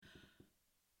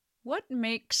What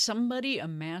makes somebody a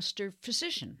master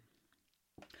physician?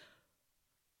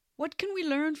 What can we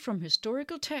learn from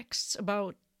historical texts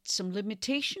about some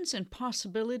limitations and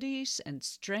possibilities and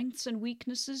strengths and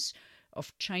weaknesses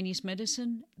of Chinese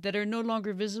medicine that are no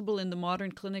longer visible in the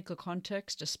modern clinical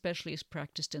context, especially as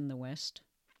practiced in the West?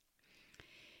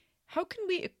 How can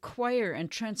we acquire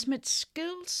and transmit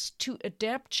skills to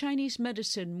adapt Chinese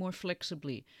medicine more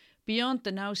flexibly beyond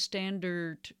the now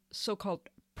standard so-called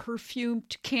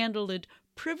perfumed, candlelit,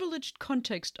 privileged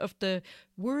context of the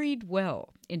worried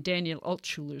well, in Daniel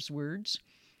Altshuler's words,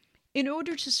 in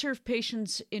order to serve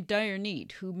patients in dire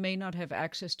need who may not have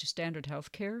access to standard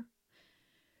health care?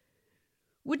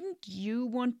 Wouldn't you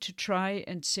want to try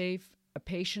and save a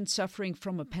patient suffering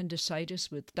from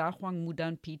appendicitis with Da Huang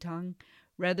Mudan Pitang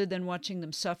rather than watching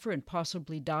them suffer and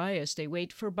possibly die as they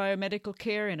wait for biomedical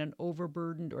care in an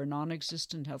overburdened or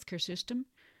non-existent healthcare system?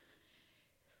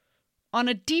 On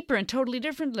a deeper and totally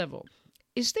different level,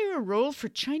 is there a role for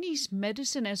Chinese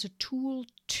medicine as a tool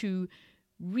to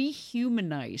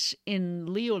rehumanize,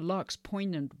 in Leo Locke's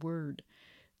poignant word,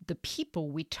 the people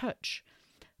we touch,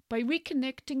 by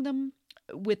reconnecting them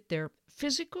with their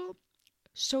physical,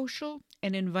 social,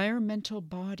 and environmental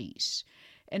bodies,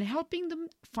 and helping them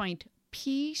find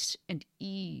peace and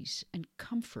ease and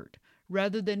comfort,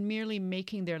 rather than merely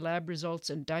making their lab results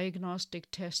and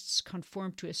diagnostic tests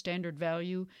conform to a standard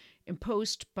value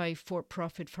imposed by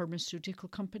for-profit pharmaceutical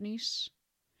companies?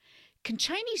 Can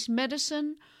Chinese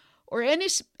medicine, or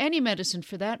any medicine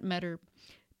for that matter,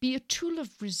 be a tool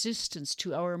of resistance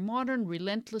to our modern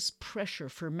relentless pressure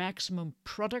for maximum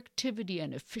productivity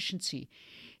and efficiency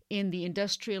in the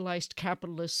industrialized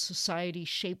capitalist society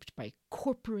shaped by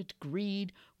corporate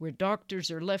greed, where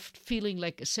doctors are left feeling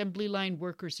like assembly line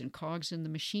workers and cogs in the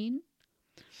machine?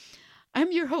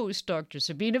 I'm your host, Dr.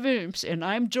 Sabine Wilms, and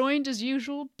I'm joined as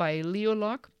usual by Leo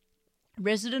Locke,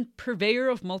 resident purveyor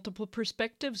of multiple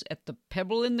perspectives at the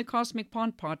Pebble in the Cosmic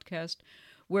Pond podcast,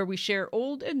 where we share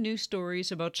old and new stories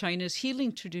about China's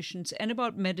healing traditions and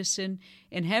about medicine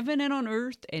in heaven and on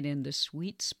earth and in the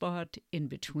sweet spot in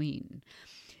between.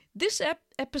 This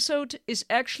episode is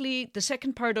actually the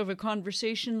second part of a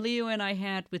conversation Leo and I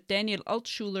had with Daniel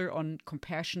Altshuler on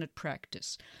compassionate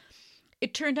practice.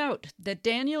 It turned out that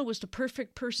Daniel was the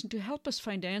perfect person to help us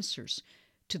find answers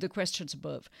to the questions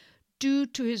above, due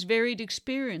to his varied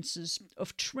experiences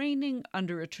of training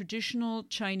under a traditional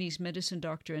Chinese medicine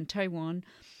doctor in Taiwan,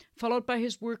 followed by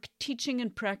his work teaching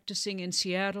and practicing in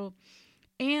Seattle,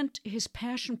 and his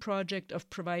passion project of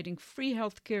providing free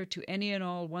healthcare to any and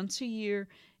all once a year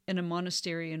in a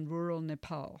monastery in rural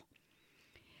Nepal.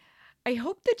 I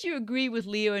hope that you agree with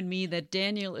Leo and me that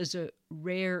Daniel is a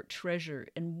rare treasure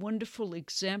and wonderful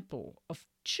example of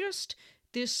just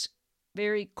this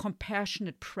very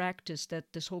compassionate practice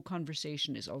that this whole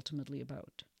conversation is ultimately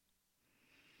about.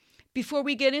 Before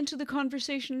we get into the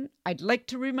conversation, I'd like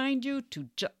to remind you to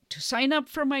sign up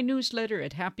for my newsletter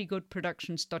at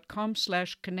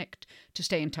happygoatproductions.com/connect to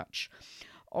stay in touch.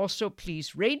 Also,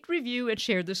 please rate, review, and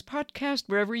share this podcast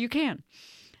wherever you can.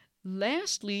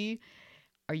 Lastly,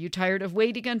 are you tired of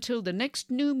waiting until the next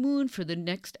new moon for the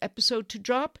next episode to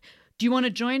drop? Do you want to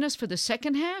join us for the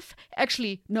second half?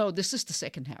 Actually, no, this is the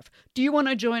second half. Do you want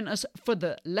to join us for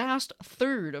the last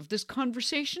third of this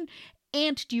conversation?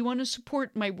 And do you want to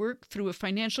support my work through a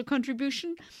financial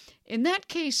contribution? In that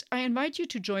case, I invite you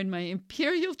to join my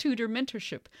Imperial Tutor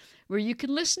Mentorship, where you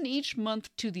can listen each month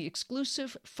to the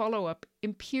exclusive follow-up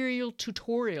Imperial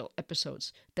Tutorial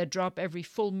episodes that drop every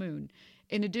full moon,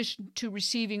 in addition to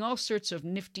receiving all sorts of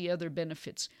nifty other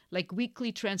benefits, like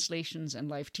weekly translations and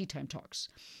live tea time talks.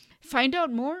 Find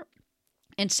out more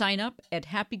and sign up at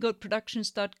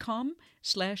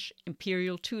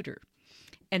happygoatproductions.com/imperial tutor.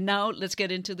 And now let's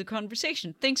get into the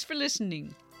conversation. Thanks for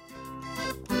listening.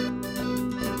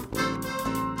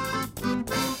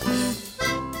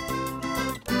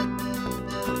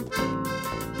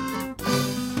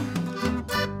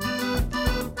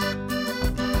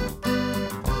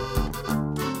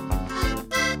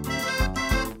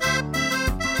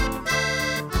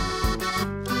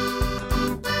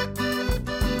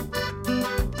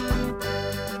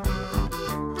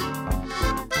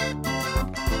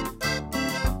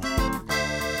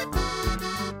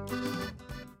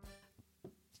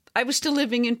 I was still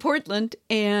living in Portland,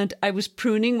 and I was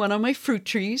pruning one of my fruit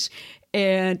trees,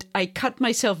 and I cut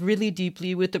myself really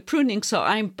deeply with the pruning. So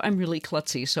I'm really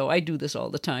klutzy, so I do this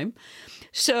all the time.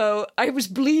 So I was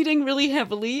bleeding really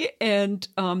heavily, and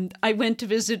I went to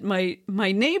visit my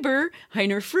neighbor,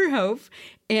 Heiner Fruhove,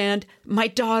 And my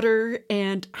daughter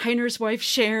and Heiner's wife,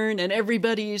 Sharon, and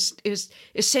everybody is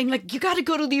saying, like, you got to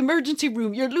go to the emergency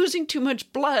room. You're losing too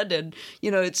much blood. And,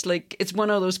 it's like, it's one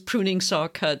of those pruning saw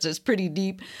cuts. It's pretty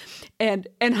deep. And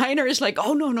Heiner is like,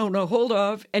 oh, no, hold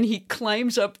off. And he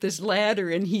climbs up this ladder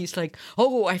and he's like,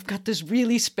 oh, I've got this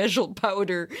really special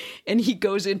powder. And he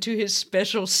goes into his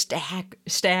special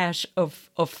stash of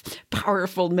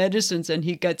powerful medicines, and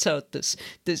he gets out this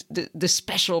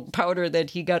special powder that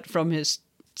he got from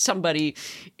somebody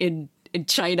in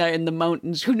China in the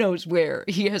mountains, who knows where.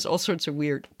 He has all sorts of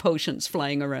weird potions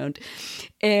flying around.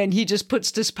 And he just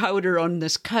puts this powder on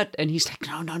this cut and he's like,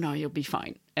 no, you'll be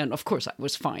fine. And of course I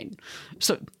was fine.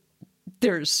 So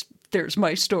there's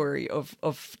my story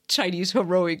of Chinese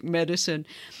heroic medicine.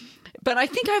 But I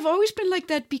think I've always been like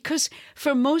that because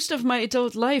for most of my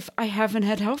adult life, I haven't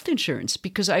had health insurance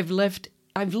because I've lived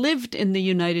in the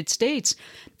United States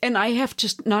and I have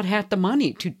just not had the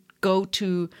money to go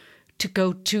to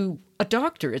a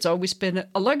doctor. It's always been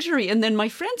a luxury. And then my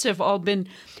friends have all been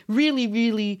really,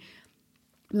 really,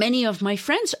 many of my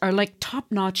friends are like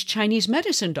top-notch Chinese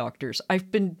medicine doctors.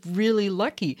 I've been really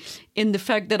lucky in the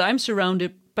fact that I'm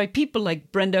surrounded by people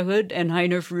like Brenda Hood and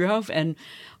Heiner Frühauf. And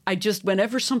I just,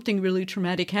 whenever something really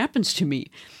traumatic happens to me,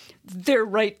 they're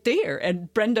right there.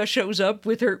 And Brenda shows up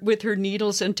with her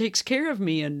needles and takes care of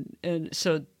me. And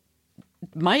so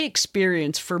my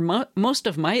experience for most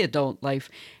of my adult life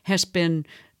has been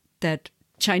that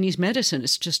Chinese medicine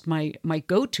is just my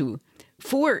go-to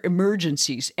for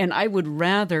emergencies. And I would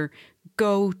rather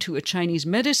go to a Chinese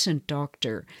medicine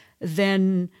doctor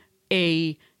than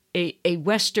a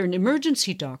Western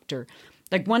emergency doctor.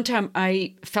 Like one time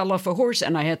I fell off a horse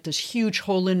and I had this huge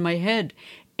hole in my head.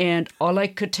 And all I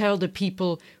could tell the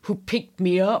people who picked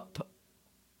me up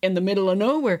in the middle of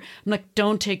nowhere, I'm like,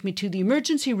 don't take me to the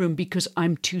emergency room because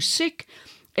I'm too sick.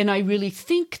 And I really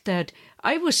think that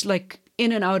I was like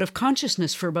in and out of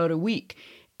consciousness for about a week.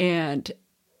 And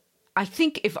I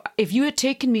think if you had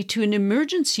taken me to an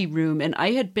emergency room and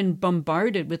I had been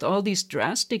bombarded with all these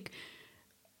drastic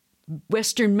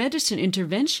Western medicine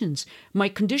interventions, my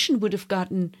condition would have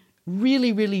gotten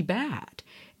really, really bad.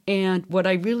 And what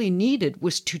I really needed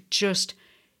was to just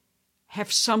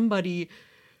have somebody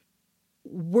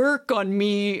work on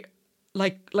me,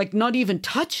 like not even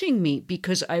touching me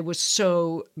because I was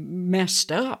so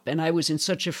messed up and I was in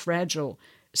such a fragile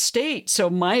state. So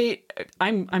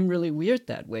I'm really weird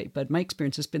that way, but my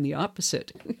experience has been the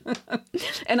opposite.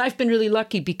 And I've been really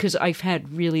lucky because I've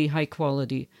had really high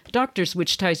quality doctors,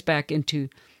 which ties back into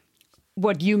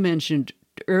what you mentioned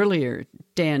earlier,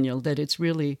 Daniel, that it's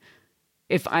really,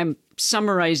 if I'm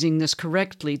summarizing this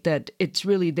correctly, that it's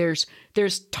really there's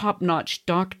top-notch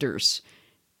doctors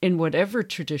in whatever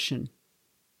tradition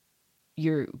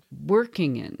you're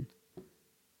working in.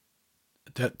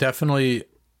 Definitely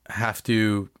have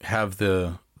to have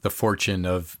the fortune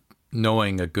of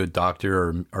knowing a good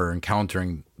doctor or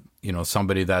encountering,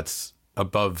 somebody that's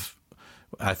above,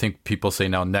 I think people say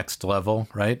now, next level,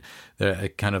 right? They're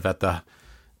kind of at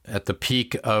the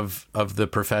peak of the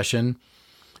profession.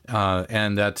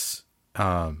 And that's,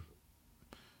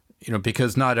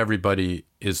 because not everybody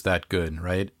is that good,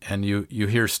 right? And you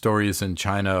hear stories in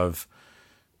China of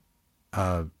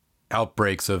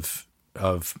outbreaks of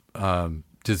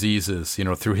diseases,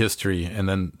 through history, and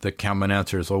then the common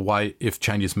answer is, well, why, if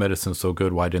Chinese medicine is so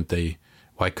good, why couldn't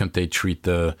they treat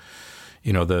the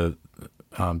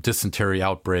dysentery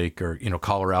outbreak or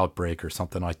cholera outbreak or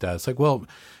something like that? It's like, well,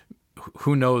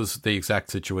 who knows the exact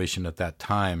situation at that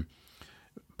time,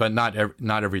 but not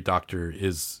every doctor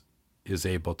is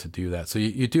able to do that. So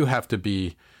you do have to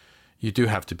be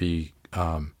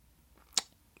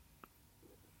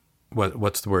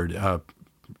what's the word?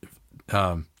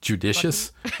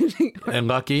 Judicious and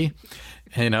lucky,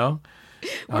 We're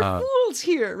fools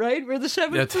here, right? We're the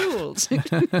seven fools.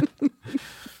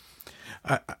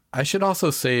 I should also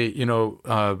say,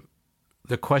 the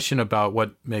question about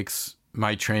what makes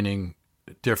my training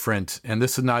different, and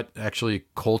this is not actually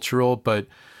cultural, but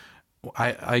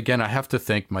I have to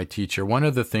thank my teacher. One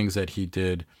of the things that he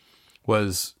did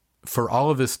was, for all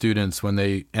of his students, when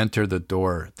they enter the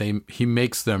door, he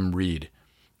makes them read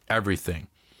everything,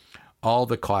 all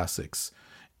the classics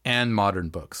and modern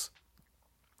books,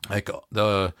 like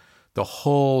the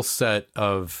whole set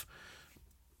of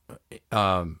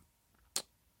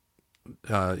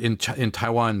in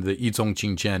Taiwan, the Yizong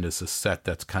Jingjian is a set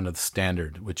that's kind of the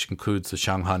standard, which includes the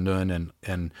Shanghanun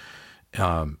and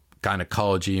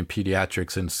gynecology and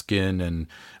pediatrics and skin, and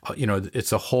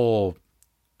it's a whole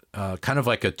kind of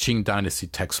like a Qing Dynasty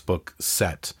textbook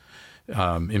set,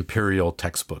 imperial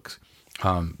textbooks.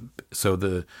 So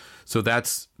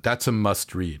that's a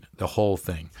must read, the whole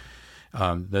thing.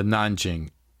 The Nanjing.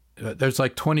 There's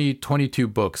like 22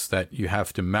 books that you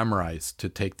have to memorize to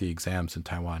take the exams in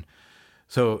Taiwan.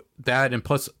 So that, and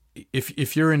plus,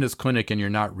 if you're in his clinic and you're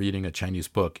not reading a Chinese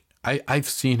book, I've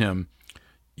seen him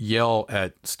yell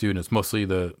at students, mostly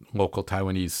the local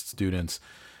Taiwanese students,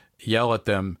 yell at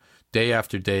them day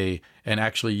after day and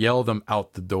actually yell them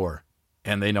out the door,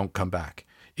 and they don't come back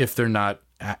if they're not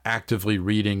actively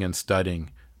reading and studying.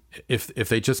 If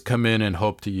they just come in and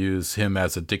hope to use him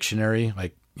as a dictionary,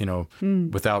 like,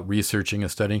 without researching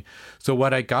and studying. So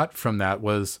what I got from that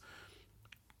was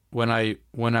when I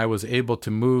was able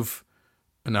to move,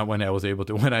 not when I was able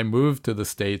to, when I moved to the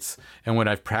States and when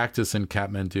I've practiced in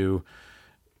Kathmandu,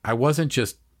 I wasn't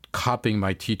just copying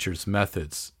my teacher's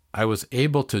methods. I was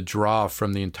able to draw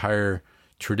from the entire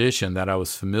tradition that I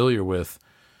was familiar with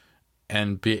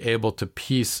and be able to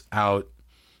piece out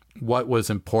what was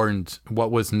important, what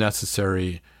was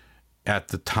necessary at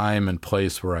the time and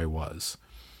place where I was.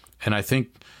 And I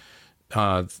think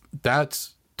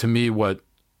that's, to me, what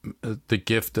the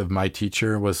gift of my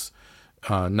teacher was,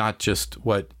 not just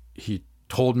what he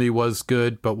told me was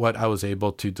good, but what I was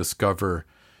able to discover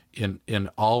in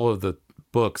all of the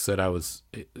books that I was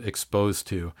exposed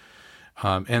to.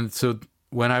 And so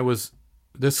when I was,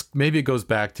 this maybe goes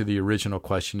back to the original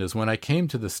question, is when I came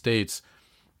to the States,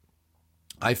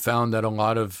 I found that a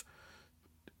lot of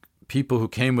people who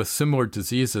came with similar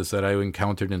diseases that I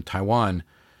encountered in Taiwan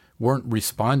weren't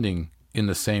responding in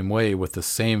the same way with the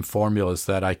same formulas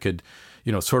that I could,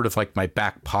 sort of like my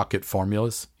back pocket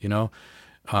formulas, and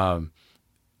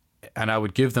I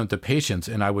would give them to patients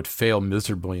and I would fail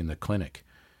miserably in the clinic.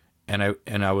 And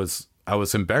I was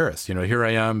embarrassed. Here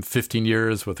I am 15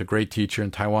 years with a great teacher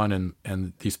in Taiwan,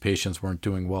 and these patients weren't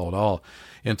doing well at all.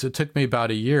 And so it took me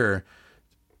about a year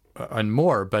and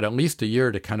more, but at least a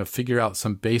year to kind of figure out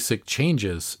some basic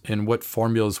changes in what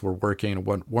formulas were working and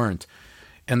what weren't.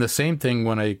 And the same thing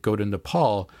when I go to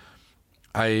Nepal,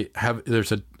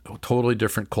 there's a totally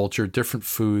different culture, different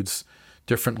foods,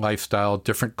 different lifestyle,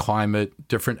 different climate,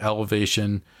 different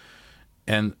elevation.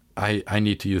 And I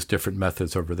need to use different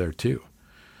methods over there too.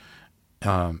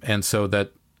 And so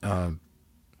that,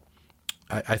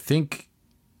 I think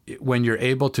when you're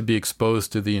able to be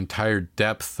exposed to the entire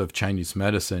depth of Chinese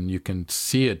medicine, you can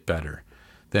see it better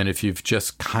than if you've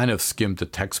just kind of skimmed a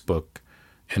textbook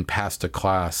and passed a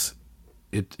class.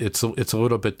 It's a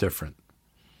little bit different.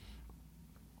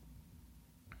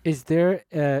 Is there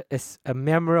a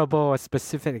memorable or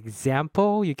specific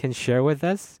example you can share with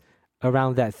us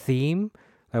around that theme?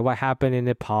 Like what happened in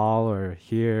Nepal or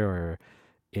here or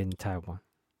in Taiwan?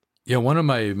 Yeah, one of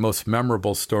my most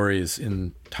memorable stories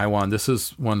in Taiwan, this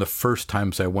is one of the first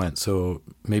times I went, so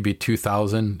maybe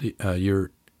 2000,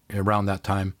 year around that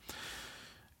time.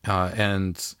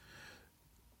 And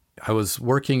I was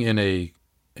working in a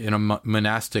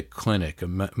monastic clinic. A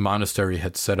monastery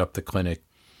had set up the clinic,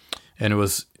 and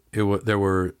there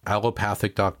were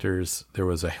allopathic doctors. There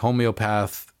was a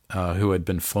homeopath who had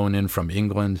been flown in from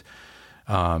England,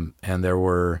 and there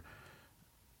was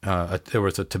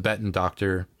a Tibetan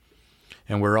doctor,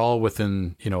 and we're all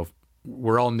within,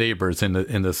 we're all neighbors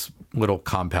in this little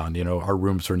compound. Our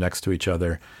rooms were next to each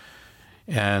other,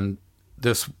 and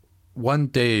this one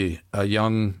day, a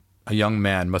young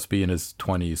man, must be in his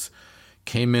 20s,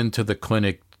 came into the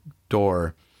clinic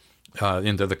door,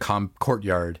 into the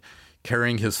courtyard,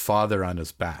 carrying his father on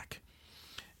his back.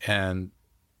 And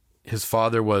his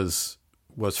father was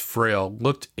frail,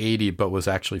 looked 80, but was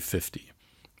actually 50.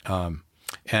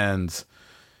 And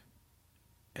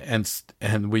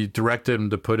we directed him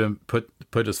to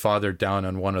put his father down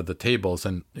on one of the tables.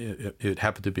 And it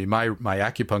happened to be my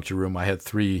acupuncture room. I had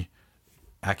 3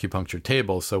 acupuncture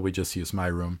tables, so we just used my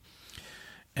room.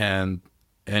 And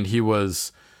he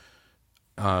was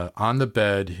on the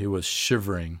bed. He was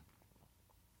shivering.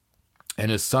 And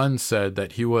his son said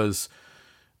that he was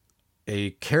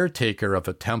a caretaker of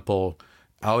a temple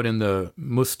out in the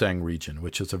Mustang region,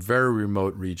 which is a very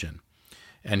remote region.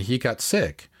 And he got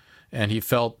sick. And he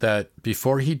felt that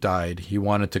before he died, he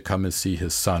wanted to come and see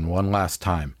his son one last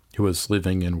time, who was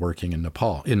living and working in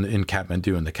Nepal, in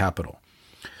Kathmandu, in the capital.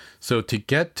 So to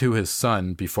get to his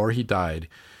son before he died,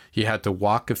 he had to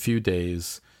walk a few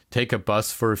days, take a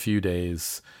bus for a few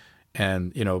days,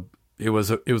 and it was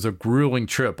a grueling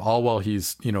trip. All while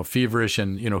he's feverish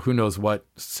and who knows what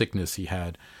sickness he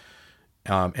had.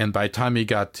 And by the time he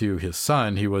got to his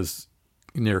son, he was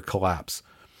near collapse.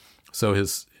 So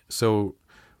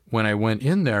when I went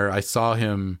in there, I saw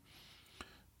him.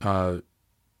 My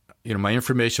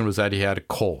information was that he had a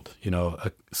cold.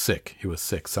 Sick. He was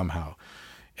sick somehow.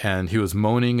 and he was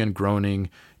moaning and groaning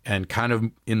and kind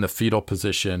of in the fetal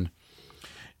position.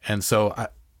 And so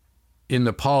in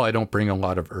Nepal, I don't bring a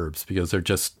lot of herbs because they're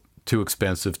just too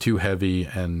expensive, too heavy,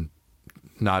 and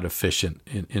not efficient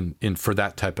in for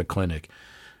that type of clinic.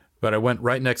 But I went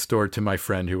right next door to my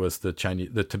friend who was the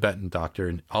Tibetan doctor,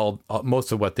 and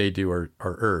most of what they do are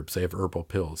herbs. They have herbal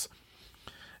pills.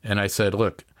 And I said,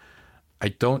 look, I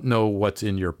don't know what's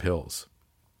in your pills,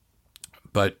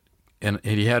 but and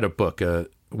he had a book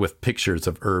with pictures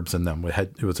of herbs in them.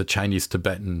 It was a Chinese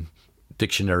Tibetan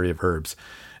dictionary of herbs,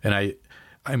 and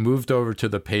I moved over to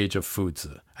the page of foods.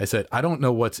 I said, I don't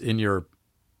know what's in your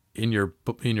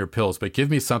pills, but give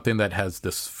me something that has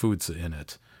this foods in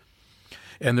it.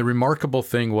 And the remarkable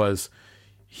thing was,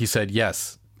 he said,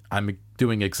 yes, I'm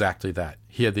doing exactly that.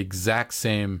 He had the exact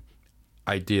same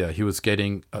idea. He was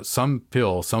getting some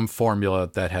pill, some formula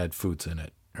that had foods in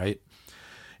it, right?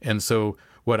 And so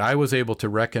what I was able to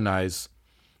recognize,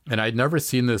 and I'd never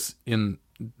seen this in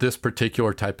this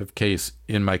particular type of case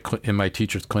in my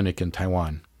teacher's clinic in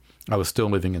Taiwan. I was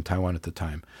still living in Taiwan at the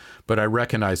time, but I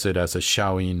recognized it as a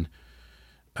Shaoyin,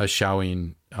 a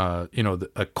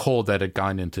cold that had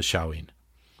gone into Shaoyin.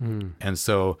 And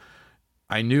so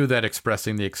I knew that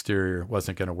expressing the exterior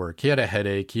wasn't going to work. He had a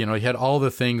headache, he had all the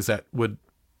things that would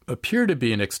appear to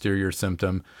be an exterior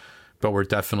symptom, but were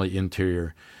definitely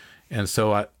interior. And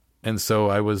so I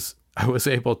was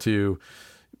able to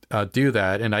do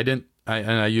that. And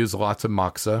I used lots of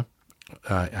moxa.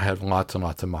 I had lots and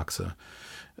lots of moxa,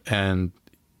 and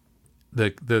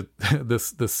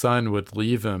the son would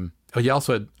leave him. He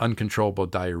also had uncontrollable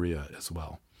diarrhea as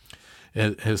well.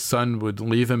 His son would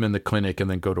leave him in the clinic and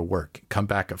then go to work, come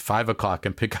back at 5 o'clock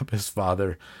and pick up his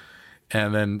father.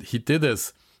 And then he did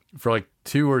this for like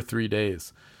 2 or 3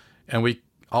 days. And we,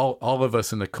 all of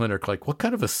us in the clinic, like, what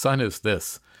kind of a son is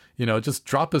this? Just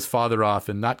drop his father off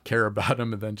and not care about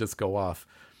him and then just go off.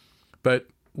 But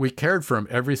we cared for him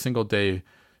every single day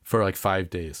for like 5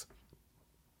 days.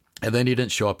 And then he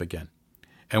didn't show up again.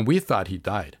 And we thought he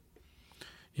died.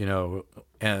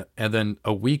 And then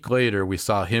a week later, we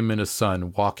saw him and his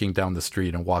son walking down the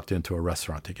street and walked into a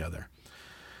restaurant together.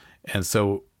 And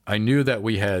so I knew that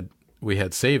we had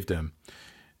saved him.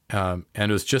 And it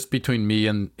was just between me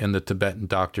and the Tibetan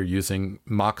doctor using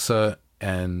moxa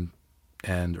and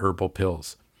herbal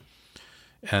pills.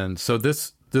 And so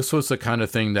this was the kind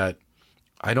of thing that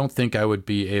I don't think I would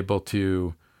be able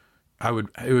to,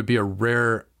 it would be a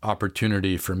rare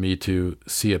opportunity for me to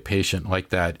see a patient like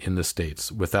that in the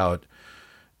States without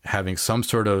having some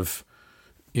sort of,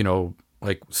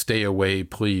 like stay away,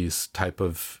 please type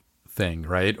of thing,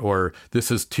 right? Or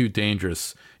this is too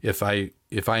dangerous. If I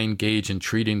engage in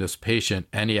treating this patient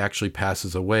and he actually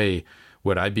passes away,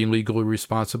 would I be legally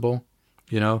responsible?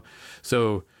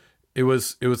 So it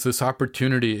was this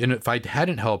opportunity. And if I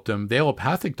hadn't helped him, the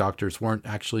allopathic doctors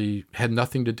had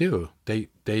nothing to do.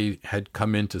 They had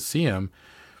come in to see him,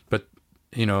 but,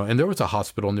 and there was a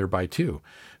hospital nearby too,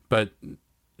 but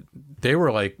they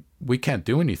were like, we can't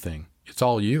do anything. It's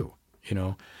all you,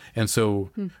 And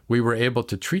so we were able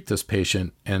to treat this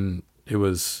patient, and it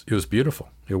was beautiful.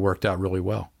 It worked out really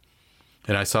well.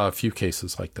 And I saw a few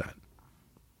cases like that.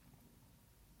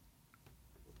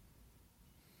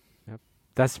 Yep.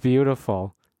 That's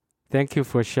beautiful. Thank you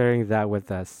for sharing that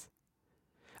with us.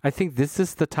 I think this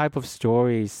is the type of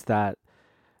stories that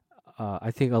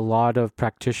I think a lot of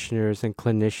practitioners and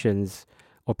clinicians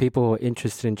or people who are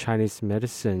interested in Chinese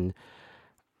medicine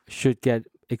should get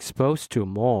exposed to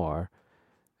more.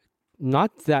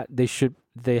 Not that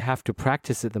they have to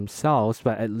practice it themselves,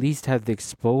 but at least have the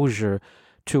exposure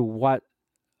to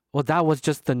that was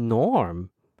just the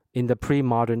norm in the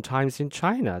pre-modern times in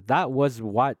China. That was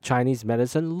what Chinese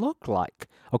medicine looked like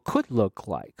or could look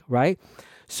like, right?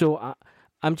 So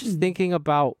I'm just thinking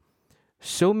about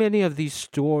so many of these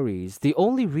stories. The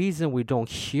only reason we don't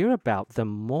hear about them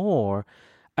more,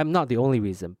 not the only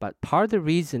reason, but part of the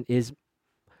reason is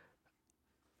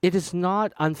it is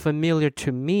not unfamiliar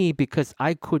to me because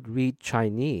I could read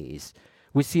Chinese.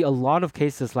 We see a lot of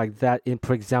cases like that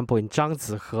for example, in Zhang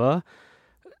Zihe,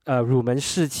 儒门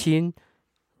释亲,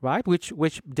 right?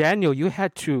 Which Daniel, you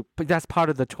had to. That's part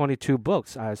of the 22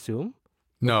 books, I assume.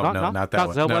 No, not that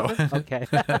one. No. Okay,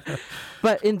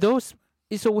 but in those,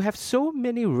 so we have so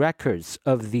many records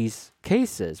of these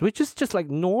cases, which is just like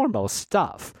normal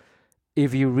stuff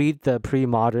if you read the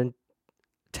pre-modern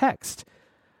text.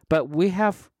 But we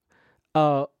have,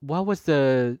 what was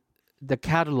the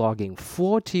cataloging?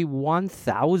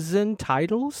 41,000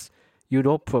 titles.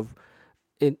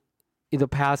 In the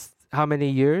past, how many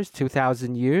years?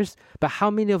 2,000 years. But how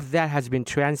many of that has been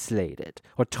translated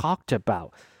or talked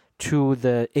about to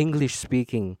the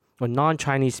English-speaking or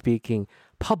non-Chinese speaking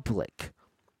public.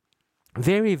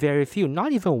 Very, very few,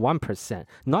 not even 1%,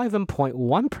 not even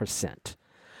 0.1%.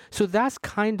 So that's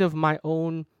kind of my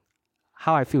own,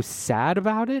 how I feel sad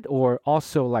about it, or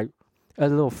also like a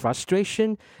little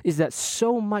frustration, is that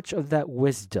so much of that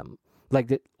wisdom,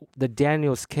 like the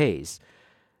Daniel's case,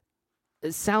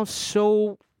 it sounds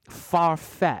so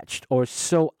far-fetched or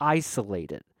so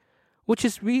isolated, which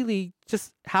is really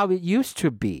just how it used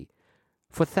to be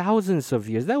for thousands of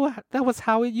years. That was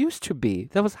how it used to be.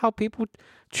 That was how people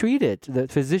treated, the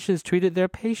physicians treated their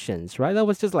patients, right? That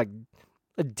was just like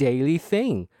a daily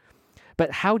thing.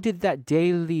 But how did that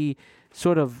daily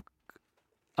sort of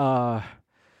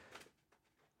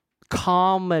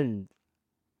common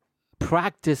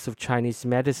practice of Chinese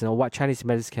medicine, or what Chinese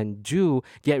medicine can do,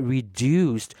 get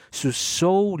reduced to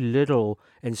so little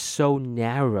and so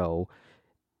narrow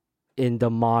in the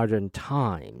modern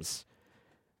times?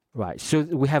 Right. So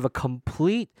we have a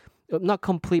not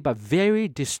complete, but very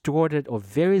distorted or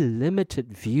very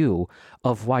limited view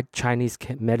of what Chinese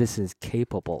medicine is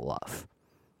capable of.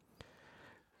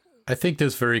 I think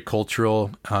there's very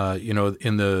cultural,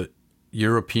 in the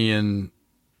European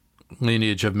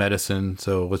lineage of medicine.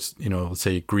 So let's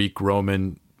say Greek,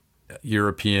 Roman,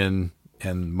 European,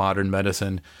 and modern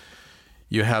medicine.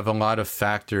 You have a lot of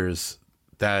factors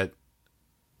that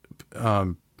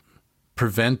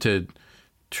prevented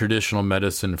traditional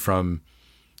medicine from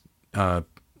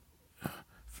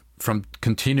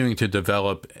continuing to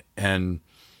develop and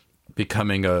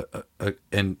becoming a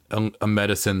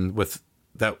medicine with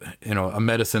that, a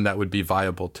medicine that would be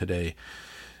viable today.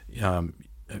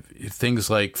 Things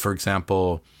like, for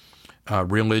example,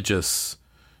 religious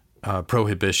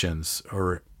prohibitions,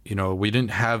 or we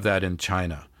didn't have that in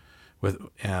China,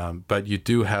 but you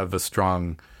do have a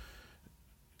strong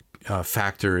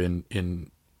factor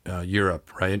in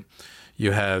Europe, right?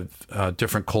 You have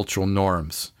different cultural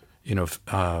norms. You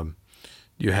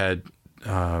had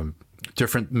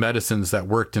different medicines that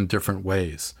worked in different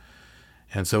ways.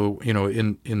 And so,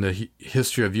 in the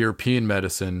history of European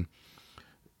medicine,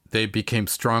 they became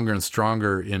stronger and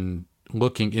stronger in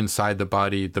looking inside the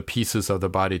body, the pieces of the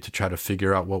body, to try to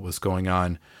figure out what was going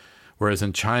on. Whereas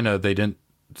in China, they didn't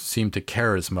seem to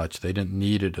care as much. They didn't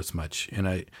need it as much.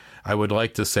 And I would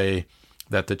like to say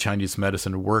that the Chinese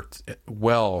medicine worked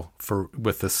well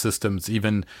with the systems,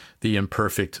 even the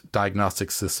imperfect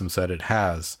diagnostic systems that it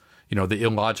has, the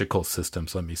illogical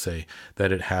systems, let me say,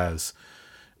 that it has,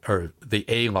 or the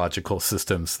alogical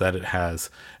systems that it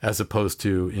has, as opposed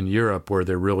to in Europe, where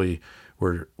they really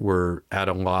were at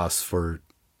a loss for,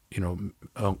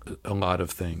 a lot of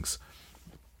things.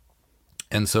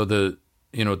 And so the,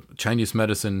 Chinese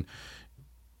medicine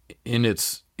in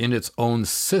its own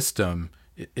system,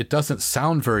 it doesn't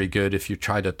sound very good if you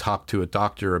try to talk to a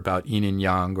doctor about yin and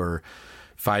yang or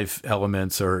 5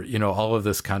 elements or, all of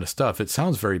this kind of stuff. It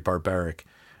sounds very barbaric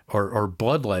or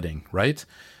bloodletting, right?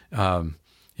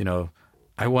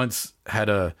 I once had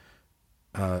a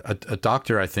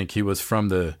doctor, I think he was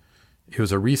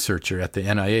a researcher at the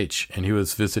NIH, and he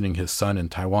was visiting his son in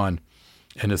Taiwan,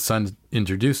 and his son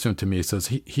introduced him to me. He says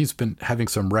he's been having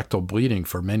some rectal bleeding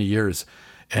for many years,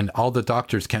 and all the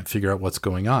doctors can't figure out what's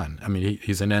going on. I mean,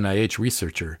 he's an NIH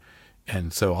researcher,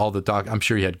 and so I'm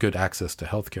sure he had good access to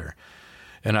healthcare.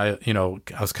 And I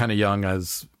was kind of young. I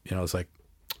was like,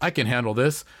 I can handle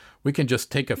this. We can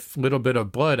just take a little bit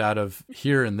of blood out of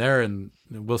here and there, and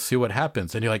we'll see what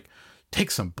happens. And you're like,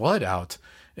 take some blood out.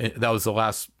 And that was the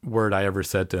last word I ever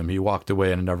said to him. He walked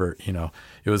away, and never,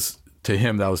 it was, to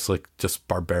him, that was like just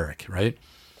barbaric, right?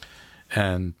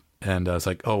 And I was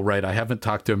like, oh, right, I haven't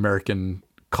talked to American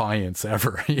clients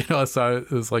ever, so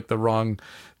it was like the wrong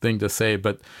thing to say.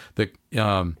 But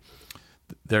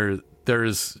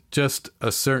there's just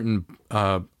a certain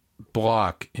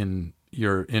block in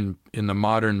the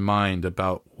modern mind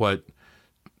about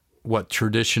what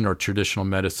tradition or traditional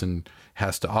medicine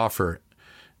has to offer.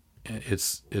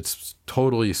 It's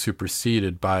totally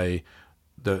superseded by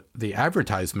the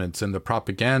advertisements and the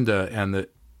propaganda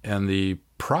and the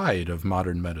pride of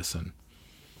modern medicine.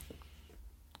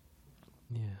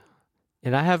 Yeah.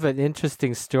 And I have an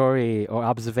interesting story or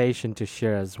observation to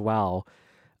share as well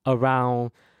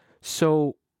around,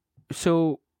 so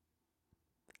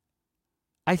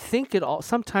I think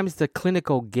sometimes the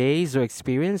clinical gaze or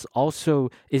experience also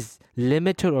is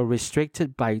limited or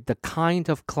restricted by the kind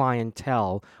of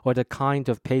clientele or the kind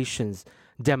of patients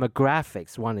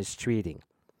demographics one is treating.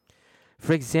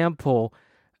 For example,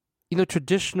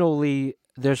 traditionally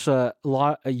there's a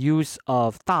use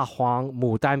of 大黄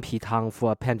牡丹皮汤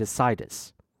for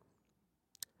appendicitis,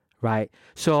 right?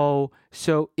 So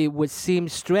it would seem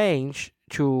strange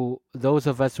to those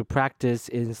of us who practice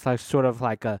in sort of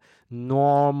like a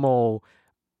normal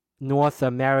North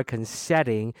American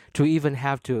setting to even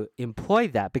have to employ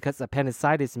that, because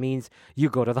appendicitis means you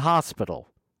go to the hospital.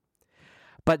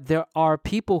 But there are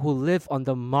people who live on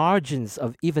the margins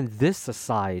of even this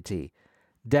society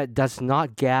that does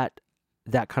not get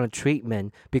that kind of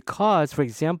treatment because, for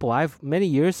example, many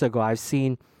years ago, I've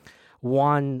seen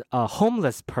one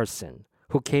homeless person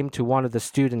who came to one of the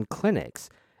student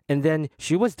clinics, and then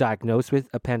she was diagnosed with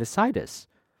appendicitis.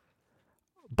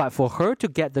 But for her to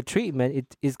get the treatment,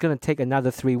 it is going to take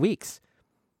another 3 weeks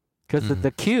because of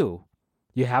the queue.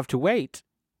 You have to wait.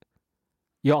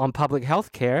 You're on public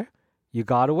health care. You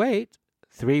got to wait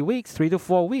 3 weeks, 3 to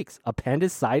 4 weeks.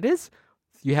 Appendicitis,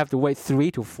 you have to wait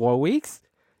 3 to 4 weeks.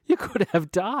 You could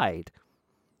have died.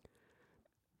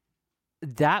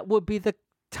 That would be the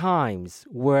times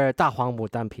where 大黄牡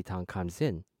丹皮汤 comes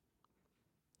in.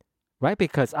 Right?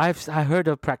 Because I heard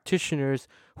of practitioners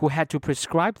who had to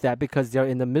prescribe that because they're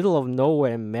in the middle of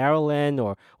nowhere in Maryland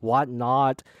or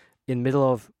whatnot, in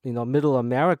middle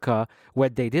America, where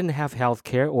they didn't have health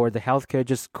care or the health care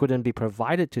just couldn't be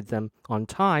provided to them on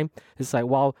time. It's like,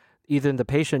 well, either the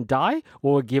patient die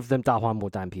or give them 大黄牡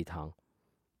丹皮汤.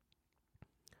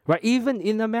 Right? Even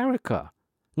in America,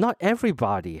 not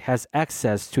everybody has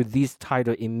access to these type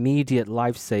of immediate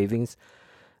life savings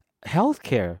health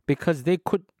care because they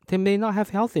may not have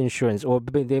health insurance, or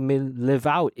they may live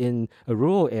out in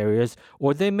rural areas,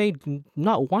 or they may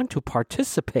not want to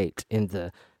participate in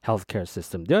the healthcare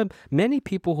system. There are many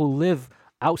people who live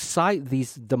outside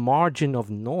the margin of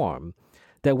norm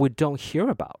that we don't hear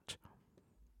about.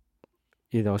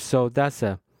 So that's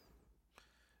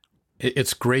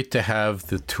It's great to have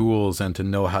the tools and to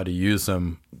know how to use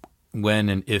them when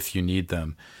and if you need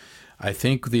them. I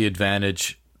think the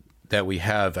advantage that we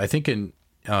have, I think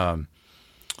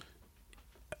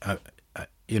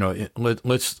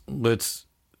let's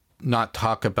not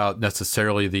talk about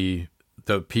necessarily the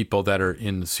people that are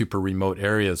in super remote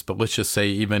areas, but let's just say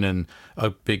even in a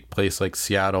big place like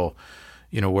Seattle,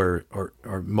 where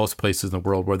or most places in the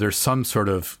world where there's some sort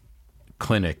of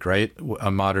clinic, right?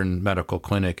 A modern medical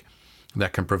clinic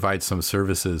that can provide some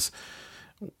services.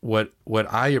 What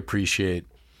I appreciate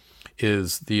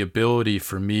is the ability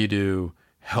for me to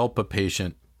help a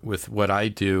patient with what I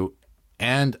do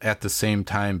and at the same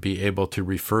time be able to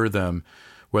refer them,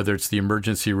 whether it's the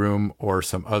emergency room or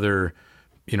some other,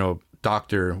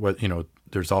 doctor,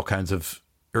 there's all kinds of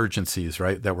urgencies,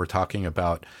 right, that we're talking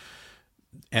about,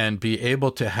 and be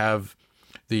able to have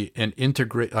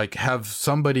have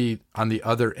somebody on the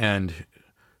other end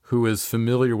who is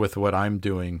familiar with what I'm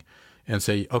doing and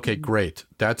say, okay, great,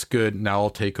 that's good. Now I'll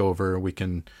take over. We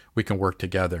can work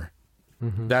together.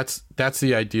 Mm-hmm. That's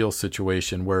the ideal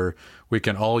situation where we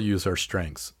can all use our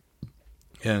strengths,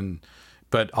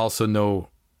 but also know,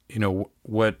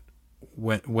 when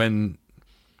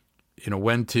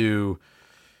to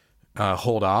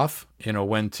hold off,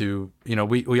 when to,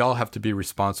 we all have to be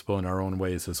responsible in our own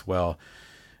ways as well.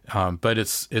 But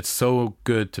it's so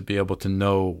good to be able to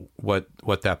know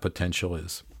what that potential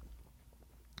is.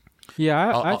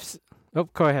 Yeah,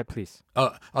 go ahead, please.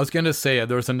 I was going to say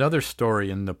there was another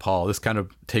story in Nepal. This kind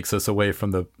of takes us away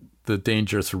from the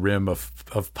dangerous rim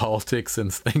of politics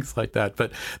and things like that.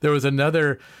 But there was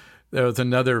another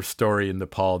story in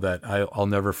Nepal that I'll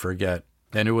never forget,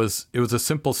 and it was a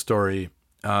simple story.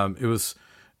 It was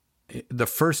the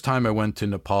first time I went to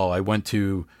Nepal. I went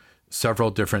to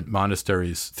several different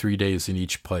monasteries, 3 days in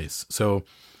each place. So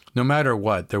no matter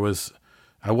what,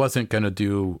 I wasn't going to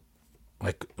do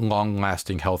like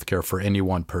long-lasting healthcare for any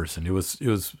one person. It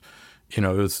was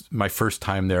my first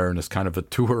time there, and it's kind of a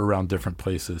tour around different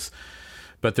places.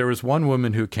 But there was one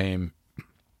woman who came,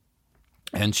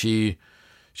 and she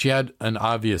had an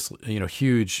obvious,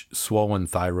 huge swollen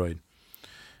thyroid.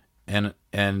 And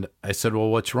I said, well,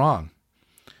 what's wrong?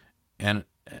 And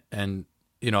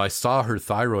I saw her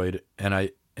thyroid,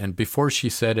 and before she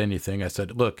said anything, I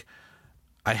said, look,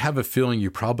 I have a feeling you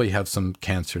probably have some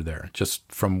cancer there,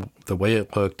 just from the way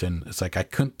it looked. And it's like, I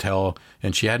couldn't tell.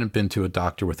 And she hadn't been to a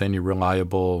doctor with any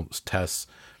reliable tests.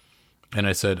 And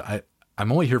I said,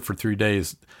 I'm only here for 3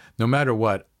 days. No matter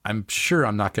what, I'm sure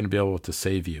I'm not going to be able to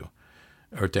save you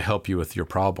or to help you with your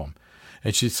problem.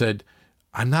 And she said,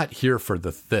 I'm not here for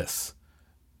this.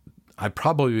 I'm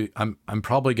probably going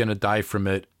to die from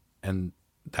it. And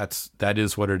that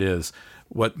is what it is.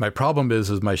 What my problem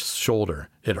is my shoulder.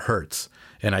 It hurts.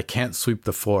 And I can't sweep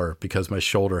the floor because I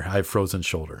have frozen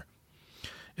shoulder.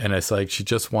 And it's like, she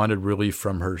just wanted relief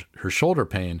from her shoulder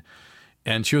pain.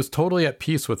 And she was totally at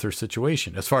peace with her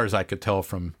situation, as far as I could tell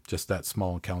from just that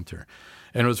small encounter.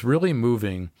 And it was really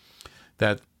moving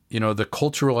that the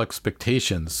cultural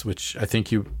expectations, which I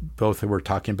think you both were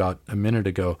talking about a minute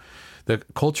ago, the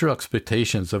cultural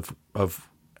expectations of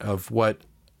what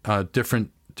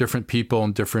different people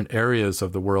in different areas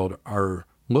of the world are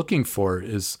looking for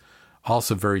is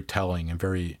also very telling and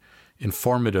very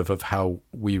informative of how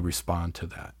we respond to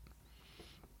that.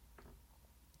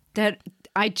 That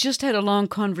I just had a long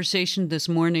conversation this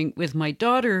morning with my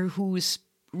daughter, who's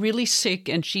really sick,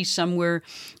 and she's somewhere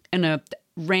in a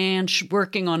ranch,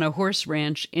 working on a horse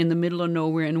ranch in the middle of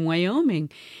nowhere in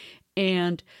Wyoming.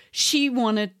 And she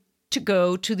wanted to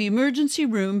go to the emergency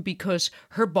room because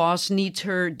her boss needs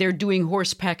her. They're doing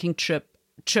horse packing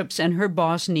trips, and her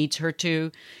boss needs her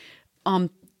to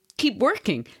keep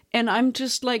working. And I'm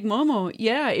just like, Momo,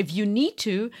 yeah, if you need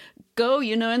to, go,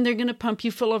 and they're going to pump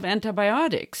you full of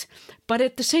antibiotics. But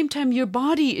at the same time, your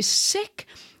body is sick,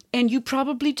 and you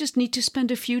probably just need to spend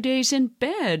a few days in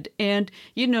bed. And,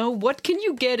 what can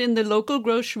you get in the local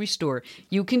grocery store?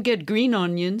 You can get green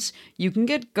onions. You can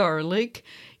get garlic.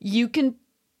 You can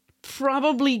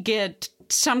probably get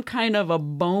some kind of a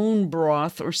bone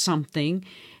broth or something.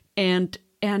 And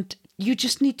you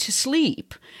just need to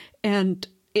sleep. And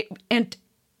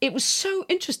it was so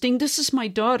interesting. This is my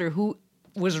daughter, who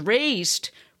was raised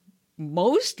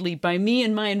mostly by me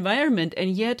and my environment,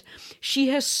 and yet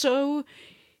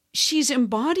she's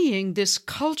embodying this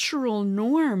cultural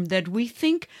norm that we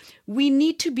think we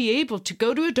need to be able to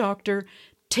go to a doctor,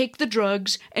 take the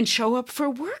drugs, and show up for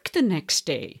work the next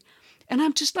day. And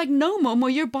I'm just like, no,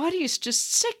 Momo, your body is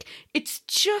just sick. You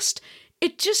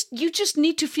just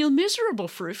need to feel miserable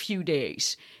for a few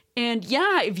days. And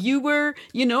yeah, if you were,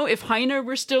 if Heiner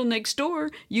were still next door,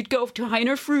 you'd go to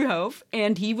Heiner Fruhof,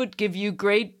 and he would give you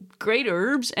great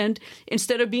herbs. And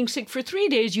instead of being sick for 3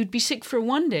 days, you'd be sick for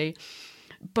 1 day.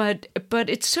 But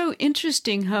it's so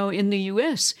interesting how in the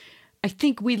U.S., I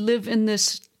think we live in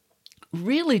this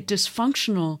really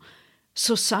dysfunctional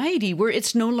society where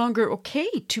it's no longer okay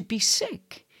to be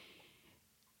sick.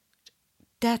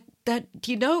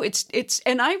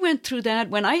 And I went through that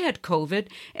when I had COVID,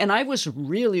 and I was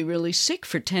really, really sick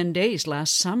for 10 days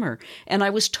last summer. And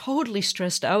I was totally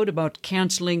stressed out about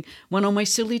canceling one of my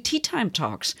silly tea time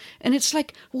talks. And it's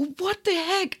like, well, what the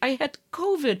heck? I had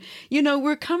COVID.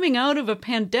 We're coming out of a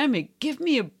pandemic. Give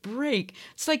me a break.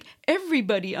 It's like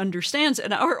everybody understands.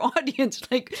 And our audience,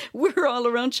 we're all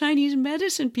around Chinese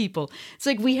medicine people. It's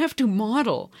like we have to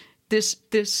model this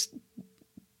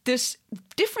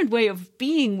different way of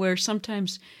being, where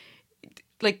sometimes,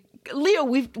 like Leo,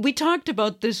 we talked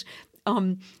about this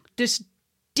this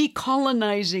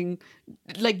decolonizing,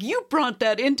 like you brought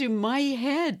that into my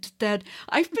head, that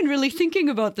I've been really thinking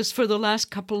about this for the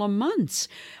last couple of months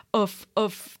of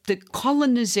the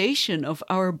colonization of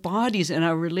our bodies and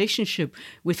our relationship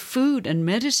with food and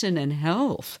medicine and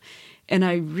health. And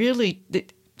I really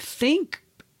think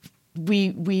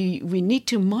we need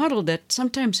to model that.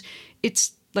 Sometimes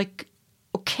it's like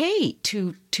okay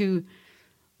to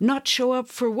not show up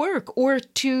for work, or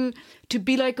to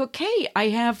be like, okay, I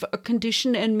have a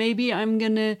condition and maybe I'm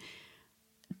gonna,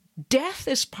 death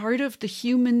is part of the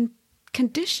human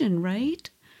condition, right?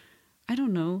 I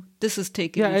don't know. This is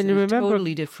taking and remember,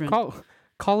 totally different.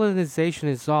 Colonization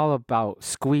is all about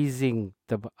squeezing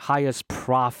the highest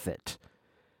profit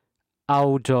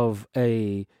out of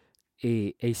a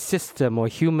system or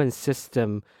human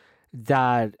system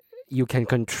that you can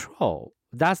control.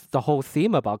 That's the whole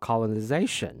theme about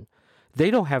colonization.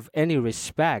 They don't have any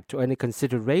respect or any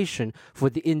consideration for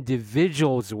the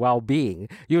individual's well-being.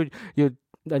 You're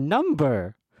a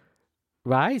number,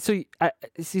 right? So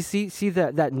see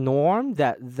that norm,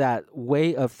 that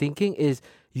way of thinking is,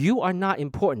 you are not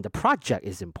important. The project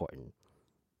is important,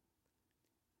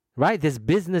 right? This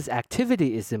business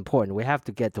activity is important. We have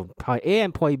to get to point A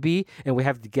and point B, and we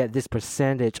have to get this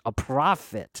percentage of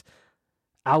profit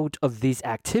out of this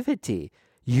activity.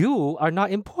 You are not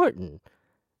important.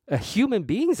 Human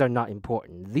beings are not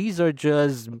important. These are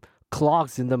just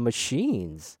clogs in the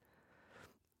machines.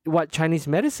 What Chinese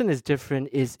medicine is different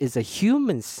is a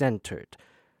human-centered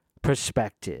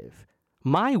perspective.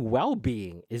 My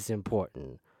well-being is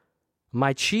important.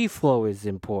 My qi flow is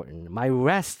important. My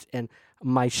rest and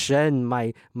my shen,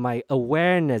 my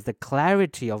awareness, the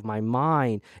clarity of my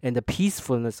mind, and the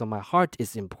peacefulness of my heart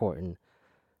is important.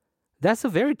 That's a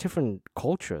very different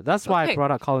culture. That's why I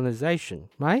brought up colonization,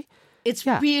 right?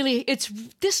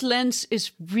 This lens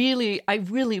is really, I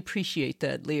really appreciate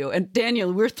that, Leo. And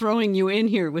Daniel, we're throwing you in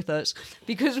here with us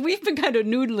because we've been kind of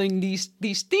noodling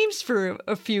these themes for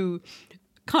a few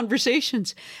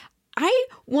conversations. I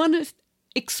want to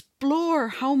explore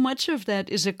how much of that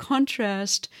is a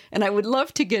contrast, and I would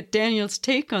love to get Daniel's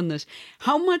take on this,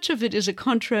 how much of it is a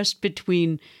contrast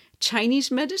between Chinese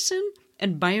medicine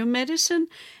and biomedicine,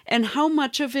 and how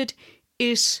much of it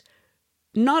is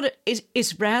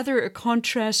rather a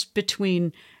contrast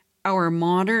between our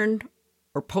modern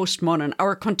or postmodern,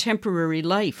 our contemporary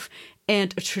life,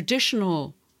 and a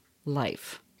traditional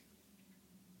life.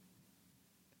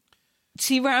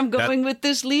 See where I'm going with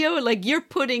this, Leo? Like, you're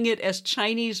putting it as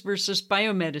Chinese versus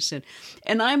biomedicine.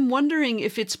 And I'm wondering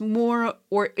if it's more,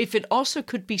 or if it also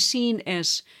could be seen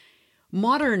as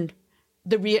modern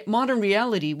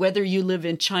reality, whether you live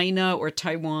in China or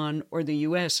Taiwan or the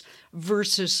US,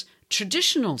 versus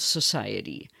traditional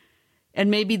society.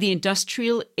 And maybe the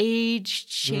industrial age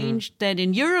changed that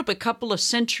in Europe a couple of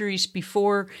centuries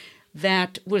before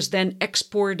that was then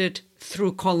exported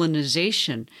through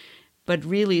colonization. But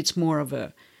really it's more of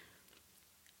a,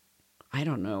 I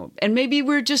don't know. And maybe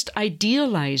we're just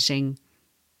idealizing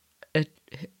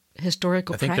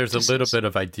historical practices. I think there's a little bit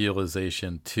of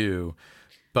idealization too,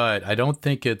 but I don't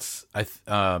think it's,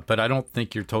 but I don't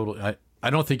think you're totally, I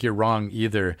don't think you're wrong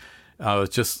either. I was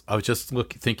just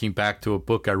thinking back to a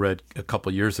book I read a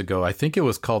couple years ago. I think it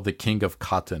was called The King of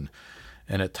Cotton,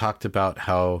 and it talked about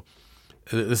how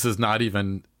this is not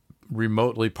even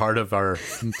remotely part of our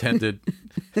intended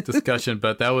discussion,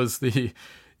 but that was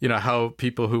how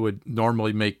people who would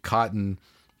normally make cotton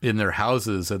in their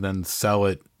houses and then sell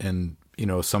it in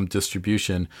some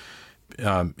distribution.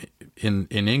 In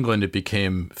England, it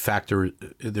became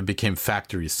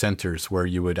factory centers where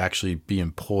you would actually be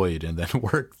employed and then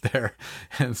work there.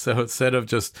 And so instead of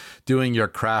just doing your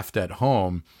craft at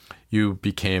home, you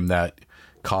became that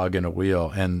cog in a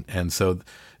wheel. And so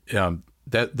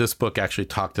that this book actually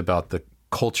talked about the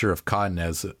culture of cotton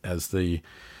as the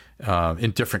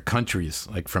in different countries,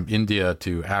 like from India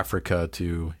to Africa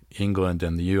to England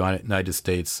and the United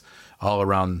States, all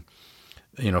around,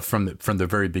 from the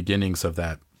very beginnings of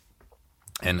that,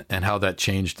 and how that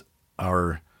changed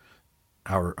our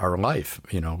life.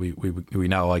 We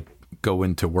now like go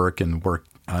into work and work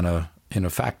in a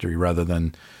factory rather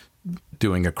than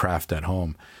doing a craft at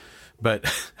home. But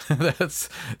that's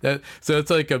that. So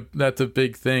it's like that's a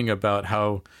big thing about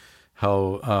how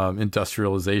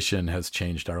industrialization has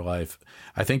changed our life.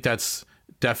 I think that's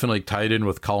definitely tied in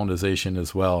with colonization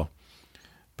as well.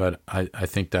 But I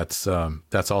think that's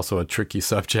also a tricky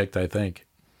subject, I think.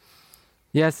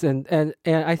 Yes, and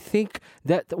I think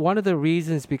that one of the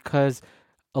reasons because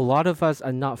a lot of us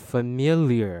are not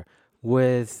familiar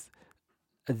with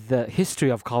the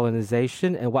history of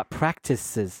colonization and what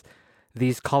practices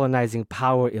these colonizing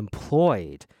power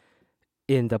employed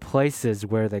in the places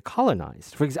where they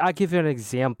colonized. For example, I'll give you an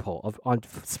example on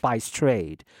spice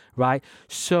trade, right?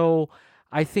 So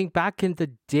I think back in the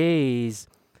days,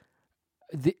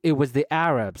 it was the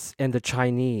Arabs and the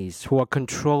Chinese who are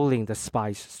controlling the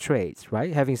spice trades,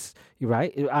 right?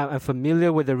 I'm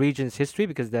familiar with the region's history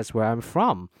because that's where I'm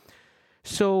from.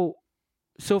 So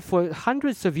for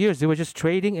hundreds of years, they were just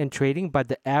trading and trading, but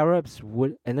the Arabs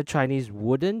and the Chinese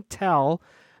wouldn't tell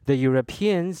the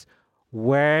Europeans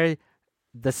where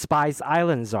the spice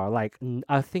islands are. Like,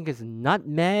 I think it's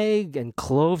nutmeg and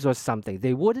cloves or something.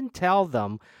 They wouldn't tell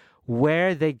them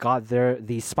where they got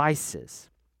these spices.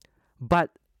 But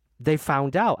they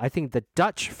found out. I think the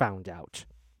Dutch found out.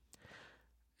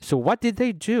 So what did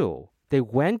they do? They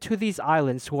went to these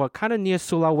islands who are kind of near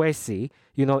Sulawesi,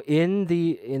 in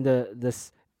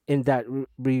that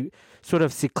sort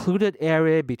of secluded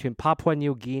area between Papua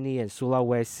New Guinea and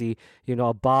Sulawesi,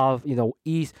 above,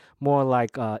 east, more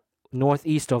like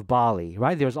northeast of Bali,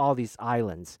 right? There's all these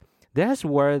islands. That's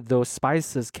where those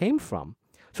spices came from.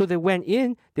 So they went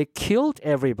in, they killed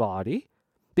everybody,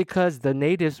 because the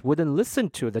natives wouldn't listen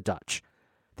to the Dutch.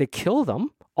 They killed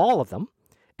them, all of them,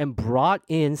 and brought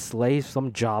in slaves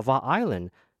from Java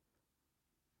Island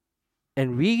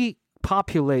and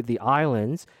repopulate the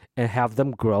islands and have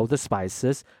them grow the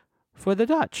spices for the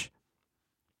Dutch.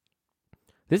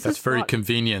 That's very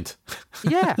convenient.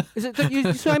 Yeah.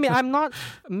 So, I'm not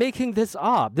making this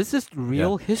up. This is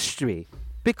real history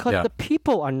because the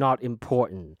people are not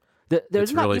important. They're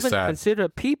not really even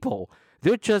considered people.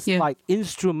 They're just like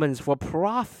instruments for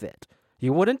profit.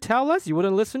 You wouldn't tell us, you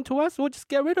wouldn't listen to us, we'll just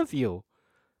get rid of you.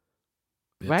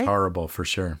 It's horrible for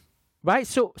sure. Right?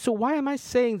 So why am I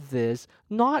saying this?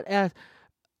 Not as,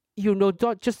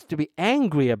 not just to be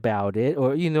angry about it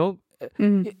or,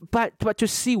 but to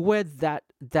see where that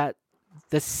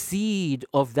the seed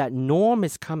of that norm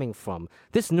is coming from.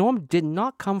 This norm did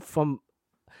not come from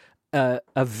a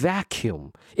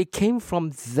vacuum. It came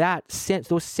from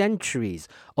those centuries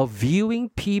of viewing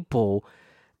people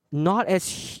not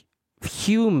as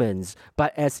humans,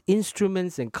 but as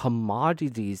instruments and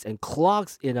commodities and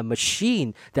clogs in a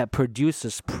machine that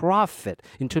produces profit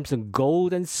in terms of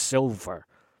gold and silver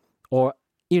or,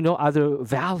 other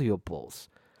valuables.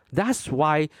 That's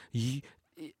why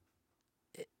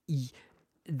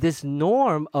this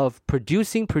norm of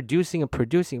producing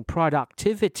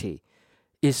productivity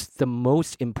is the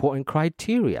most important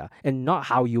criteria, and not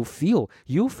how you feel.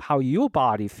 How your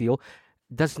body feel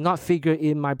does not figure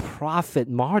in my profit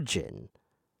margin.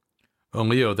 Well,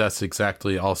 Leo, that's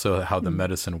exactly also how the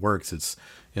medicine works. It's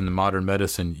in the modern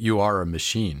medicine, you are a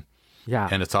machine. Yeah.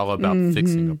 And it's all about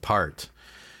fixing a part.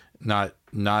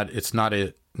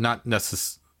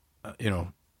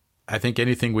 I think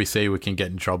anything we say we can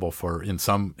get in trouble for in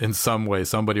some way.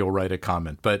 Somebody will write a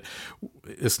comment, but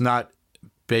it's not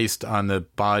based on the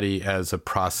body as a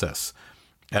process,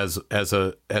 as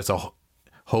a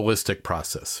holistic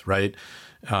process, right?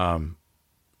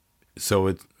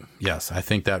 So yes, I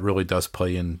think that really does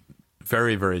play in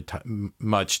very, very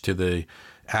much to the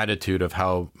attitude of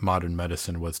how modern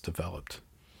medicine was developed.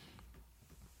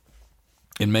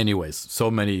 In many ways, so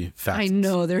many facets. I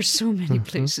know there's so many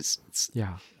places.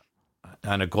 Yeah.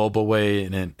 On a global way,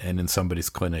 and in somebody's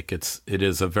clinic, it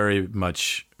is a very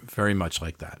much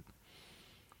like that.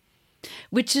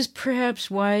 Which is perhaps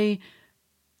why,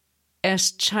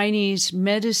 as Chinese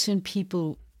medicine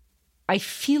people, I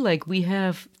feel like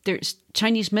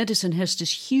Chinese medicine has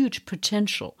this huge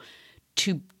potential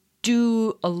to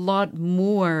do a lot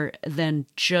more than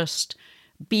just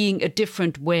being a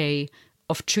different way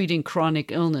of treating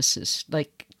chronic illnesses.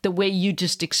 Like the way you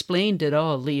just explained it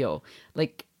all, Leo.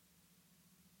 Like,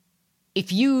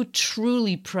 if you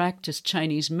truly practice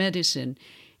Chinese medicine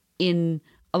in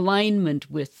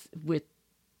alignment with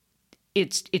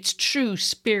its true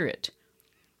spirit,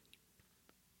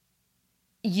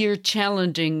 you're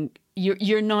challenging.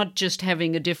 You're not just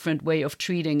having a different way of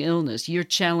treating illness. You're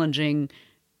challenging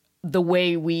the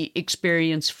way we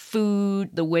experience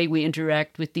food, the way we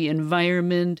interact with the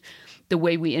environment, the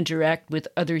way we interact with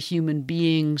other human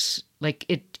beings. Like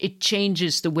it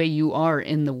changes the way you are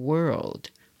in the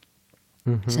world.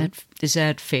 Is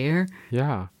that fair?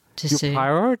 Yeah. To you say?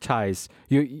 Prioritize.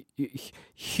 You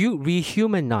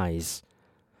rehumanize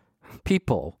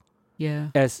people. Yeah.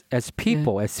 As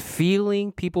people, as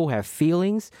people who have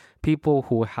feelings, people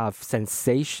who have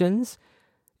sensations,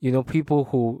 people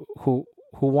who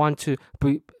want to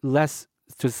be less,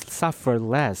 to suffer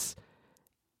less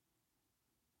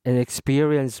and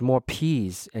experience more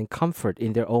peace and comfort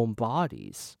in their own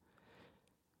bodies.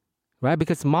 Right?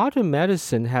 Because modern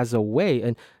medicine has a way,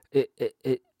 and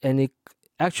it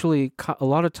actually a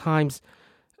lot of times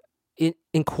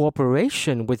in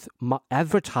cooperation with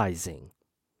advertising.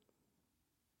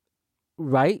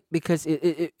 Right? Because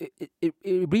it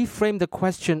reframed the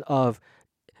question of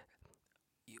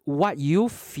what you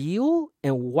feel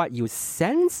and what you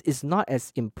sense is not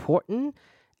as important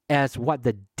as what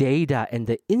the data and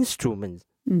the instrument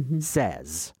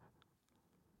says.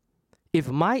 If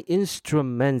my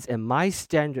instruments and my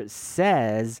standard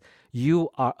says you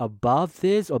are above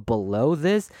this or below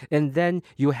this, and then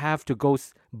you have to go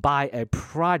buy a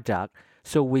product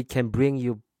so we can bring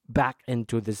you back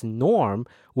into this norm,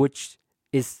 which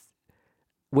is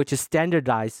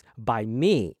standardized by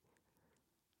me.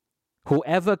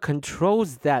 Whoever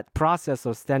controls that process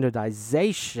of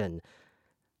standardization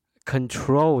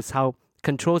controls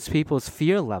people's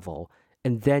fear level,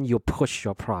 and then you push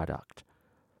your product.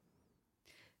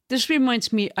 This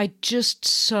reminds me, I just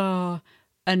saw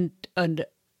an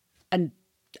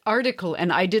article,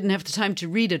 and I didn't have the time to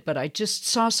read it, but I just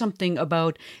saw something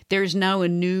about they're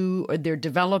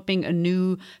developing a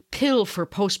new pill for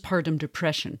postpartum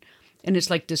depression. And it's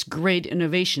like this great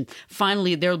innovation.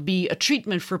 Finally, there'll be a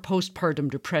treatment for postpartum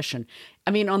depression.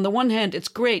 I mean, on the one hand, it's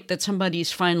great that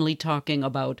somebody's finally talking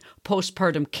about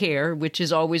postpartum care, which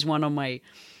is always one of my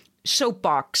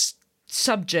soapbox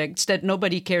subjects, that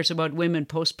nobody cares about women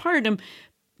postpartum.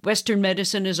 Western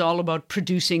medicine is all about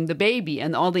producing the baby,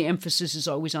 and all the emphasis is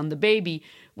always on the baby,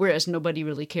 whereas nobody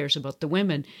really cares about the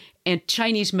women. And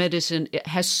Chinese medicine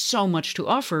has so much to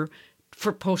offer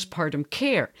for postpartum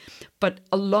care, but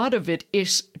a lot of it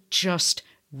is just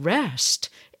rest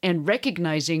and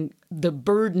recognizing the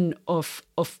burden of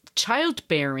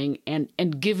childbearing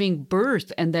and giving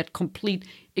birth, and that complete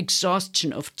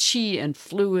exhaustion of qi and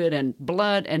fluid and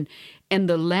blood, and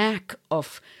the lack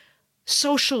of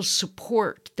social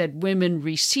support that women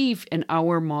receive in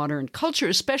our modern culture,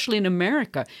 especially in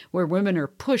America, where women are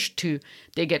pushed to,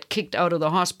 they get kicked out of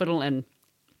the hospital and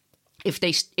if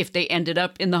they ended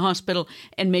up in the hospital,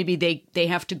 and maybe they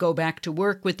have to go back to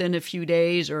work within a few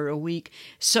days or a week.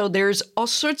 So there's all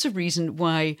sorts of reason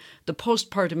why the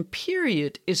postpartum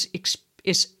period is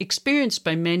experienced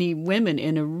by many women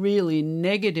in a really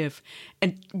negative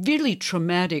and really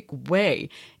traumatic way.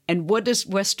 And what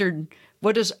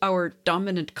does our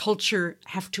dominant culture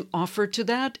have to offer to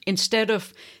that? Instead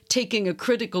of taking a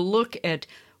critical look at,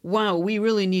 wow, we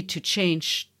really need to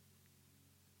change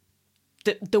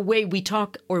the way we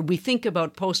talk or we think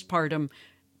about postpartum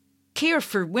care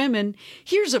for women,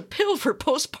 here's a pill for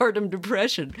postpartum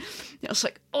depression. I was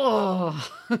like, oh.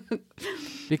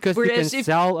 Because you can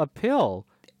sell a pill.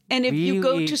 And if you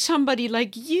go to somebody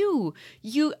like you,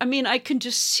 I mean, I can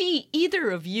just see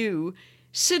either of you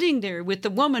sitting there with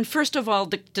the woman. First of all,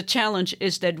 the challenge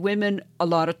is that women, a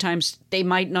lot of times, they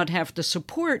might not have the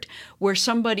support where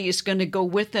somebody is going to go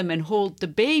with them and hold the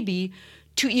baby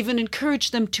to even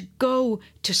encourage them to go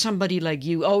to somebody like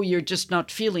you. Oh, you're just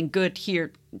not feeling good.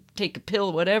 Here, take a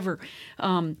pill, whatever.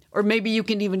 Or maybe you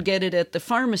can even get it at the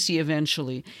pharmacy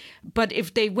eventually. But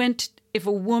if a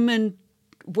woman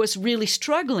was really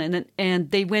struggling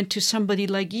and they went to somebody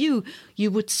like you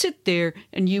would sit there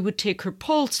and you would take her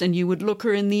pulse and you would look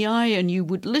her in the eye and you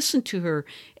would listen to her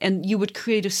and you would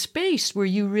create a space where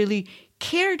you really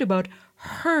cared about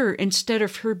her instead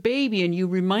of her baby, and you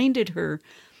reminded her,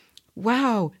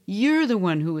 wow, you're the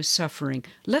one who is suffering.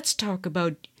 Let's talk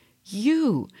about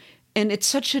you. And it's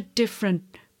such a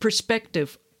different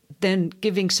perspective than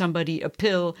giving somebody a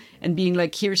pill and being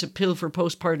like, here's a pill for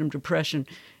postpartum depression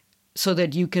so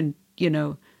that you can,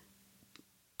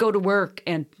 go to work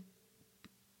and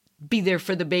be there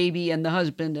for the baby and the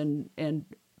husband and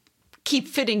keep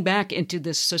fitting back into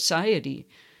this society.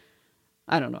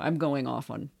 I don't know. I'm going off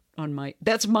on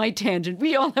that's my tangent.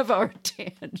 We all have our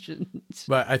tangents.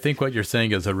 But I think what you're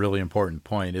saying is a really important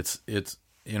point. It's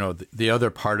the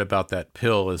other part about that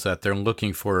pill is that they're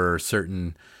looking for a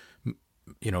certain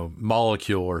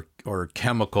molecule or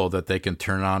chemical that they can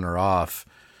turn on or off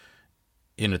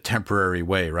in a temporary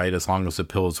way, right? As long as the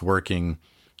pill is working,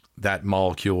 that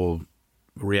molecule will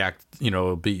react,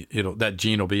 that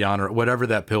gene will be on, or whatever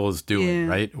that pill is doing,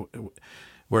 right?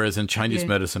 Whereas in Chinese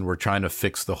medicine, we're trying to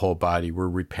fix the whole body. We're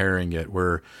repairing it.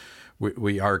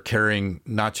 We are caring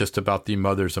not just about the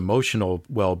mother's emotional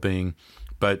well-being,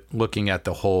 but looking at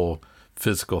the whole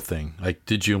physical thing. Like,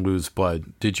 did you lose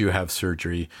blood? Did you have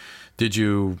surgery? Did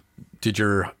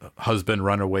your husband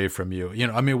run away from you?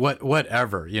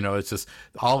 Whatever. It's just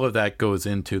all of that goes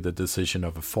into the decision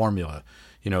of a formula.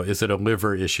 Is it a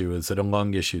liver issue? Is it a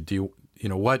lung issue?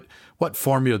 What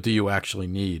formula do you actually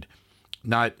need?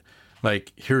 Not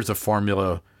like, here's a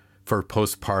formula for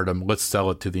postpartum, let's sell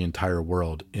it to the entire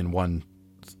world in one,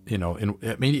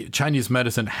 Chinese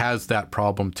medicine has that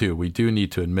problem too. We do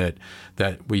need to admit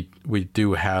that we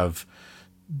do have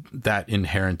that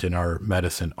inherent in our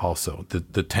medicine also,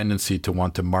 the tendency to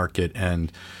want to market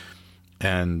and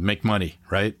make money,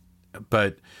 right?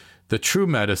 But the true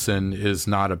medicine is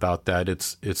not about that.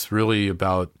 It's really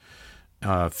about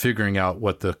figuring out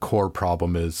what the core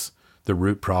problem is, the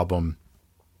root problem,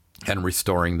 and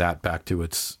restoring that back to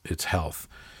its health,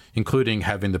 including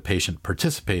having the patient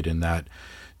participate in that,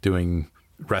 doing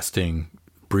resting,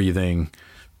 breathing,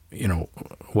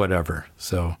 whatever.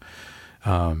 So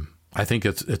I think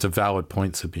it's a valid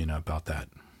point, Sabina, about that.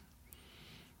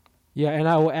 Yeah, and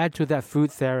I will add to that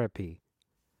food therapy.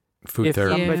 For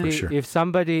sure. If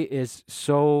somebody is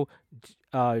so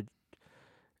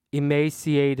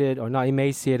emaciated, or not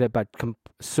emaciated, but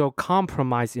so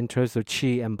compromised in terms of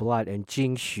qi and blood and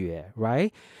jing xue,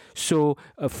 right? So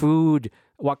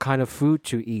what kind of food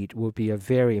to eat will be a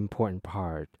very important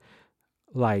part.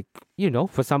 Like,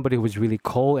 for somebody who's really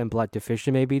cold and blood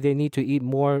deficient, maybe they need to eat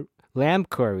more lamb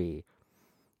curry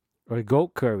or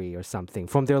goat curry or something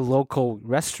from their local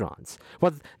restaurants.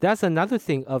 Well, that's another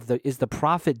thing is the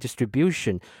profit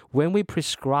distribution. When we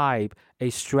prescribe a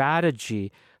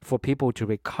strategy for people to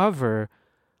recover,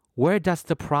 where does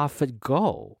the profit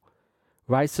go?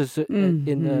 Right? So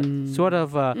in a sort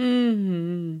of a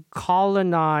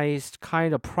colonized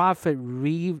kind of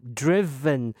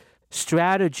profit-driven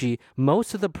strategy,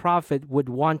 most of the profit would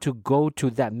want to go to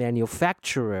that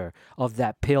manufacturer of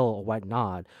that pill or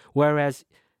whatnot. Whereas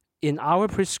in our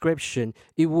prescription,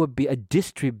 it would be a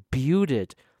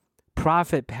distributed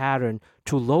profit pattern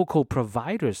to local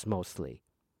providers mostly,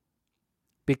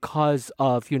 because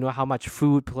of how much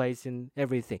food plays in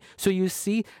everything. So you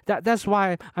see that's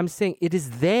why I'm saying it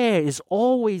is there, is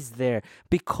always there,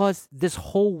 because this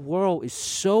whole world is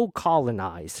so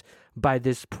colonized by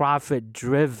this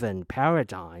profit-driven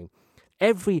paradigm.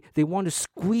 They want to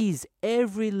squeeze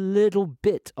every little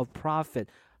bit of profit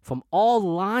from all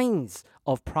lines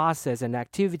of process and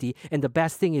activity. And the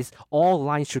best thing is all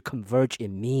lines should converge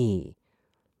in me.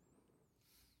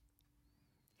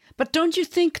 But don't you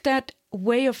think that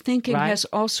way of thinking Right. has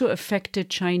also affected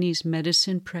Chinese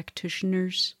medicine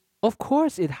practitioners? Of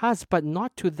course it has, but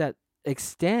not to that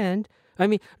extent. I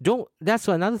mean, that's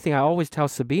another thing I always tell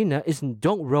Sabina is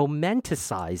don't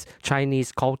romanticize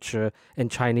Chinese culture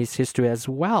and Chinese history as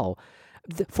well.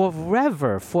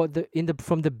 Forever, from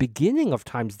the beginning of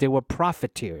times, they were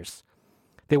profiteers.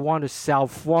 They want to sell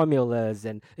formulas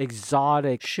and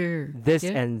exotic this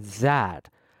and that,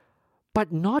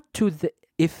 but not to the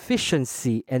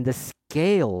efficiency and the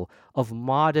scale of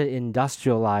modern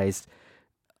industrialized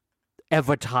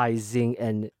advertising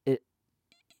and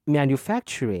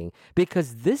manufacturing,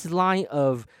 because this line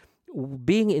of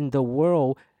being in the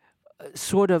world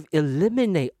try to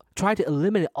eliminate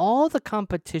all the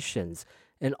competitions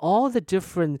and all the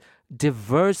different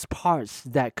diverse parts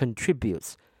that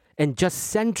contributes, and just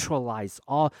centralize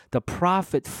all the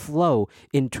profit flow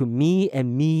into me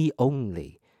and me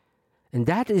only. And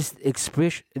that is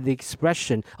the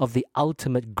expression of the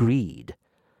ultimate greed.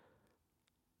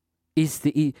 Is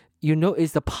the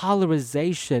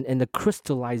polarization and the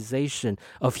crystallization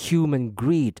of human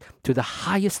greed to the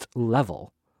highest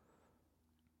level.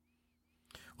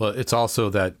 Well, it's also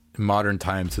that modern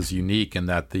times is unique in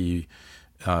that the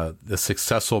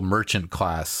successful merchant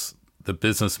class, the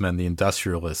businessmen, the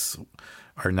industrialists,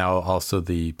 are now also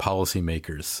the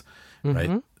policymakers,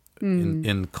 right?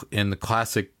 In the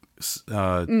classic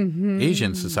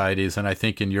Asian societies, and I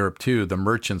think in Europe too, the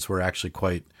merchants were actually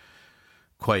quite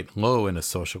low in a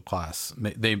social class.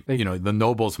 The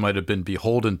nobles might have been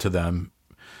beholden to them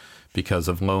because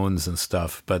of loans and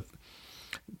stuff, but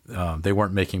they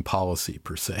weren't making policy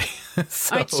per se.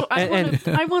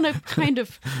 I want to kind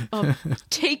of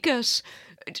take us.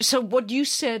 So what you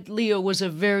said, Leo, was a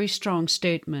very strong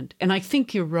statement, and I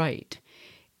think you're right.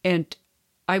 And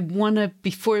I want to,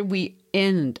 before we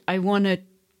end, I want to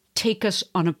take us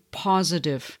on a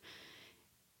positive.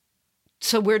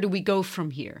 So where do we go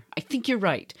from here? I think you're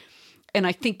right. And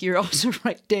I think you're also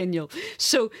right, Daniel.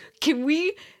 So can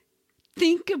we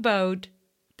think about,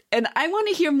 and I want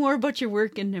to hear more about your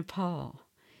work in Nepal,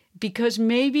 because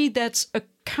maybe that's a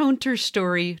counter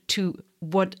story to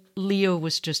what Leo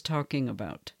was just talking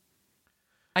about.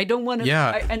 I don't want to,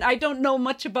 and I don't know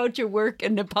much about your work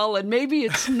in Nepal, and maybe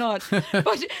it's not,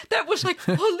 but that was like,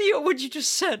 oh, Leo, what you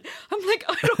just said. I'm like,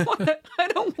 I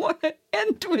don't want to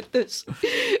end with this.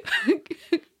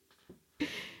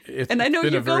 And I know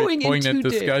you're going into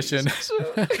discussion.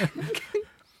 So.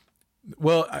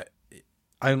 Well,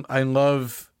 I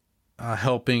love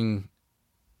helping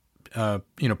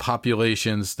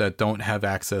populations that don't have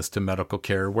access to medical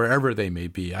care wherever they may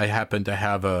be. I happen to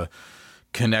have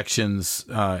connections,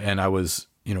 and I was,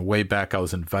 way back, I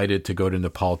was invited to go to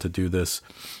Nepal to do this,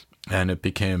 and it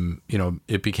became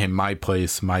my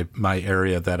place, my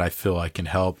area that I feel I can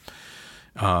help.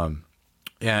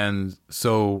 And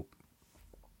so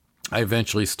I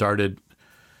eventually started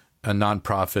a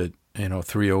nonprofit,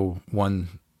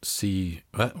 301c,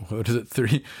 what is it?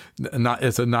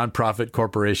 It's a nonprofit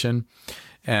corporation,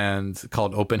 and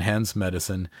called Open Hands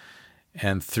Medicine.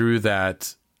 And through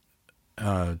that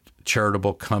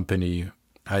charitable company,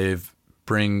 I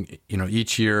bring,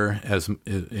 each year, as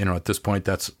at this point,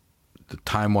 that's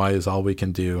time-wise all we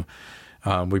can do.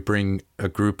 We bring a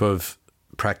group of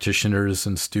practitioners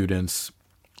and students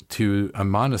to a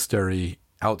monastery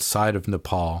outside of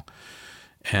Nepal,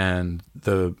 and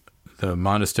the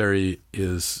monastery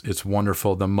it's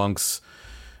wonderful. The monks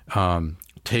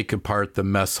take apart the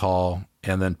mess hall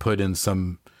and then put in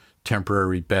some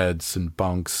temporary beds and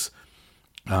bunks,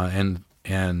 and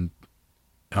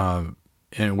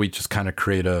we just kind of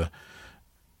create a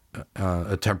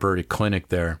temporary clinic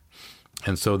there.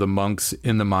 And so the monks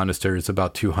in the monastery, it's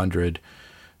about 200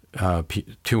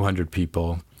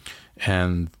 people,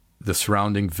 and the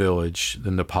surrounding village,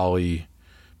 the Nepali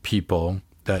people,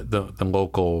 that the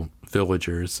local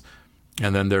villagers,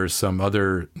 and then there's some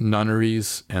other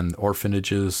nunneries and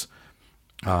orphanages,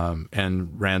 and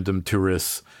random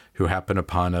tourists who happen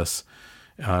upon us.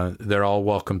 They're all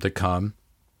welcome to come,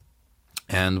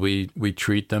 and we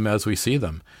treat them as we see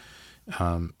them,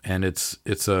 and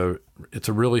it's a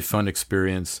really fun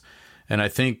experience. And I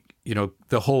think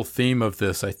the whole theme of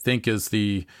this, I think, is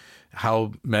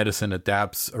how medicine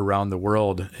adapts around the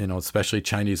world, especially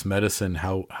Chinese medicine,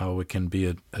 how it can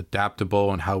be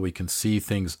adaptable, and how we can see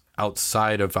things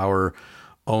outside of our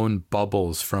own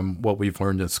bubbles from what we've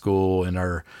learned in school and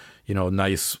our,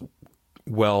 nice,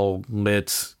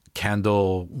 well-lit,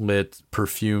 candle-lit,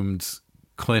 perfumed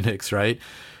clinics, right?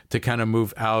 To kind of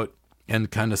move out and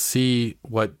kind of see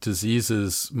what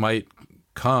diseases might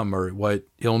come, or what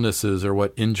illnesses or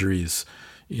what injuries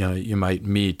you might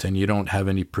meet, and you don't have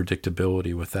any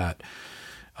predictability with that.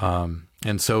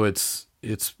 And so it's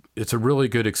a really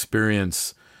good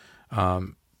experience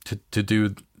to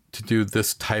do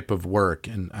this type of work.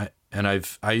 And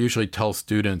I usually tell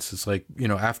students, it's like,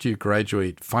 after you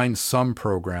graduate, find some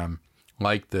program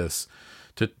like this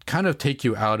to kind of take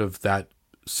you out of that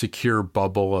secure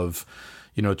bubble of,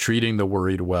 treating the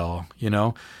worried well,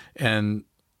 and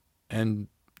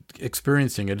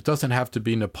experiencing it. It doesn't have to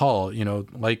be Nepal,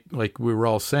 like we were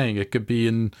all saying. It could be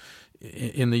in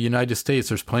the United States.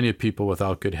 There's plenty of people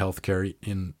without good health care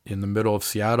in the middle of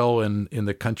Seattle and in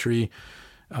the country,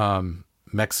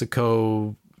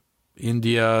 Mexico,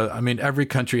 India. I mean, every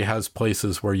country has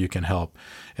places where you can help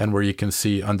and where you can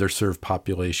see underserved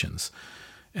populations.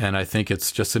 And I think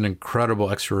it's just an incredible,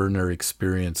 extraordinary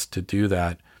experience to do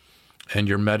that. And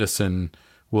your medicine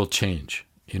will change.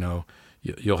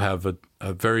 You'll have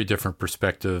a very different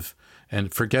perspective,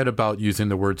 and forget about using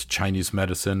the words Chinese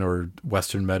medicine or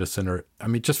Western medicine,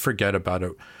 just forget about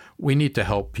it. We need to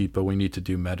help people. We need to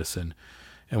do medicine,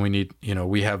 and we need,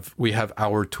 we have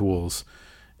our tools.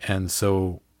 And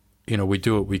so, we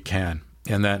do what we can.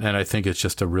 And I think it's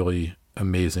just a really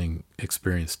amazing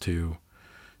experience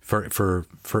for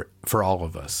all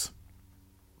of us.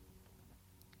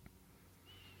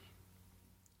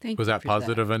 Thank was you that for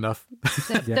positive enough?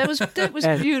 That was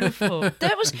beautiful.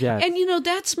 That was, yes. And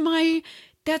that's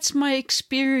my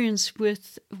experience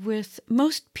with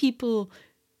most people.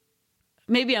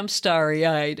 Maybe I'm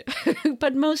starry-eyed,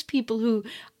 but most people who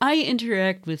I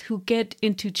interact with who get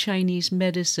into Chinese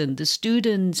medicine, the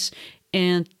students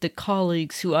and the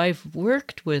colleagues who I've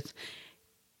worked with.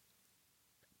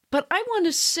 But I want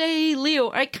to say,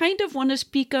 Leo, I kind of want to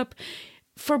speak up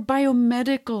for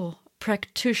biomedical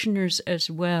practitioners as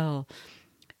well.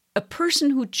 A person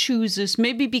who chooses,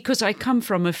 maybe because I come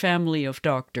from a family of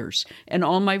doctors and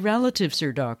all my relatives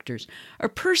are doctors, a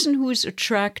person who is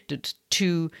attracted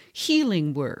to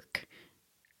healing work.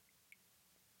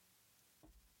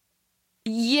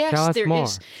 Yes, there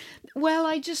is. Well,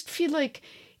 I just feel like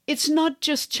it's not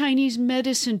just Chinese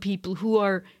medicine people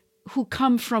who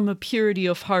come from a purity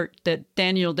of heart that,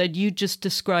 Daniel, that you just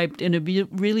described in a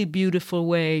really beautiful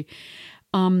way.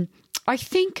 I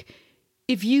think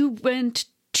if you went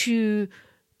to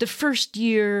the first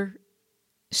year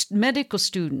medical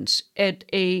students at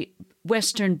a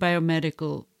Western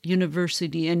biomedical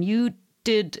university and you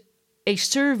did a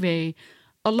survey,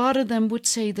 a lot of them would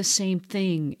say the same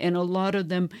thing, and a lot of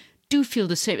them do feel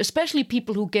the same, especially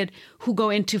people who go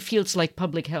into fields like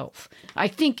public health. I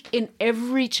think in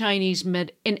every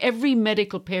in every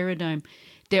medical paradigm,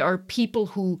 there are people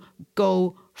who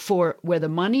go for where the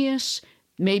money is.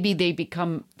 Maybe they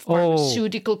become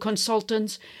pharmaceutical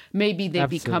consultants. Maybe they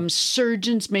become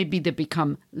surgeons. Maybe they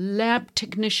become lab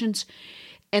technicians.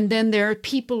 And then there are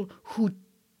people who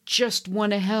just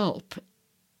want to help.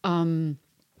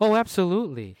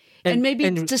 Absolutely. And maybe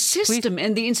it's the system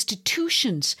and the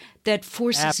institutions that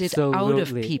forces it out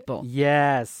of people.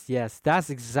 Yes. That's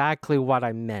exactly what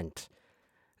I meant.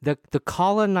 The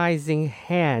colonizing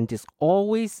hand is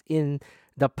always in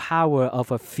the power of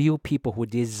a few people who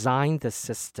design the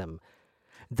system.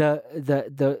 The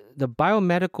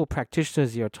biomedical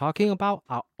practitioners you're talking about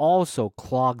are also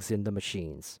clogs in the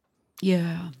machines.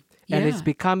 Yeah. And it's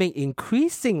becoming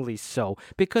increasingly so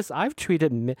because I've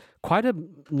treated quite a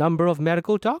number of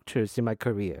medical doctors in my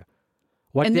career.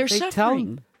 And they're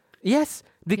suffering. Yes,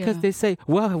 because they say,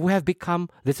 well, we have become,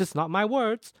 this is not my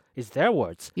words, it's their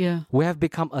words. Yeah. We have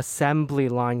become assembly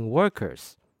line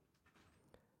workers.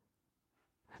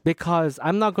 Because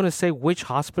I'm not going to say which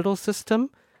hospital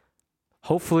system.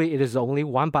 Hopefully it is only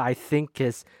one, but I think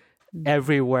it's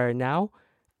everywhere now.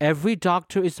 Every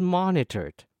doctor is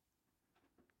monitored.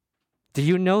 Do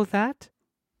you know that?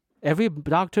 Every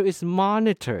doctor is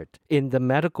monitored in the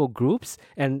medical groups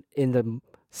and in the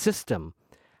system.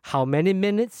 How many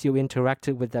minutes you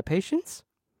interacted with the patients?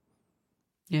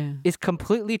 Yeah. It's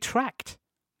completely tracked.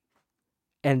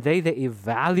 And they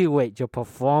evaluate your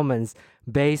performance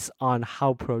based on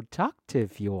how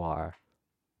productive you are.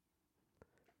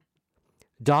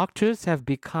 Doctors have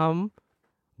become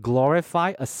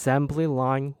glorified assembly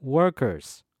line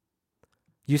workers.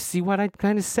 You see what I'm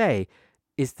trying to say?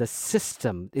 Is the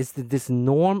system, this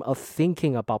norm of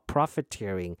thinking about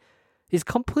profiteering is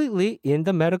completely in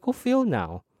the medical field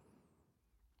now.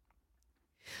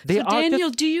 So Daniel,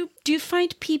 do you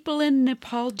find people in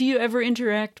Nepal, do you ever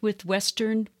interact with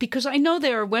Western? Because I know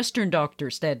there are Western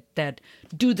doctors that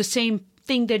do the same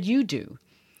thing that you do.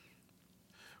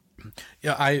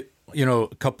 Yeah, a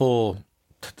couple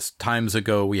times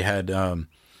ago, we had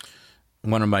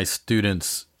one of my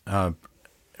students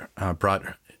brought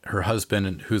her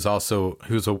husband, who's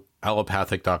a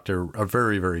allopathic doctor, a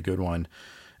very, very good one,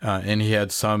 and he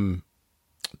had some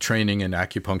training in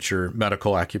acupuncture,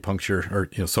 medical acupuncture,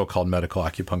 or so-called medical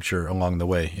acupuncture along the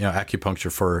way,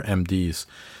 acupuncture for MDs,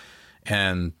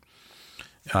 and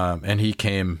he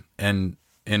came, and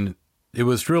it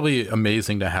was really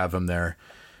amazing to have him there.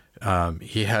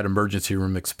 He had emergency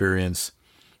room experience,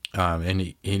 and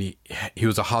he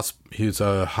was a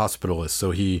hospitalist,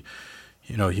 so he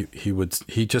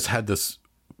just had this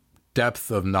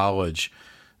depth of knowledge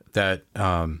that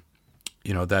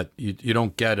that you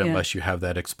don't get unless you have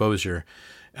that exposure.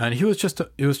 And it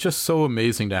was just so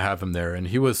amazing to have him there, and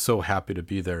he was so happy to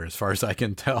be there, as far as I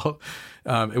can tell.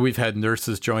 And we've had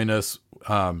nurses join us.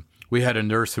 We had a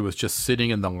nurse who was just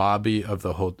sitting in the lobby of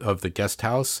the guest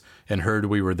house and heard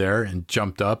we were there and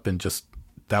jumped up, and just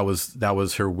that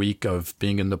was her week of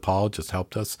being in Nepal. Just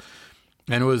helped us,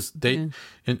 and it was they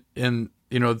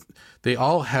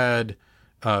all had.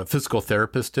 Physical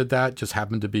therapist did that, just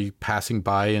happened to be passing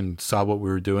by and saw what we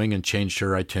were doing and changed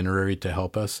her itinerary to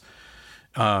help us.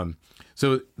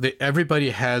 So everybody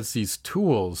has these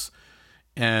tools,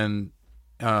 and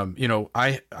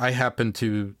I happen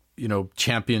to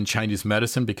champion Chinese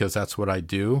medicine because that's what I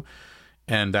do,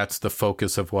 and that's the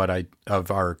focus of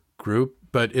of our group.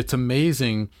 But it's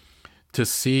amazing to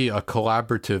see a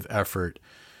collaborative effort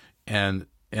and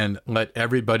let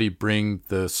everybody bring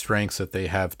the strengths that they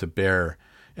have to bear.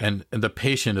 And the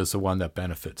patient is the one that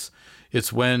benefits.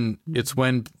 It's when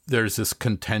there's this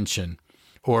contention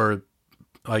or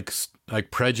like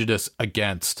prejudice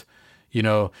against,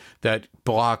 that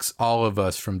blocks all of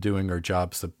us from doing our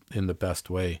jobs in the best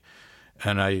way.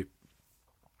 And I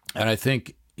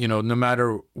think, no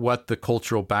matter what the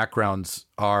cultural backgrounds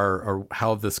are or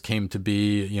how this came to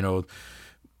be,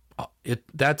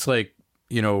 that's like,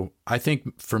 I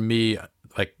think for me,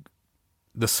 like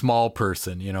the small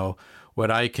person, what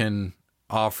I can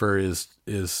offer is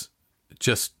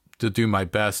just to do my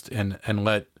best and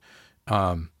let,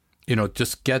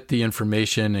 just get the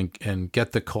information and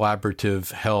get the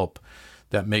collaborative help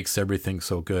that makes everything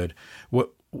so good.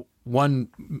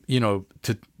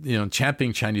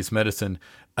 Championing Chinese medicine,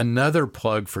 another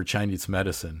plug for Chinese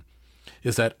medicine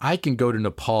is that I can go to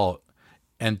Nepal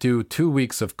and do 2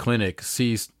 weeks of clinic,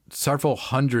 see several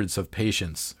hundreds of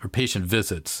patients or patient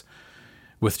visits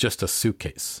with just a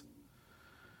suitcase.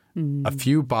 A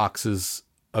few boxes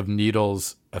of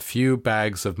needles, a few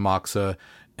bags of moxa,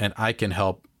 and I can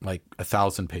help like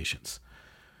 1,000 patients.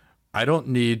 I don't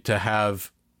need to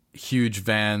have huge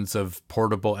vans of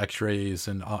portable x-rays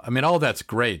and all that's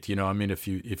great, if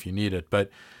you need it. But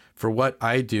for what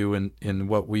I do and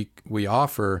what we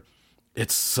offer,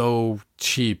 it's so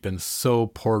cheap and so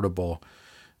portable.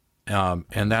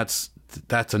 And that's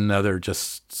another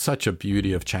just such a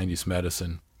beauty of Chinese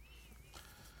medicine.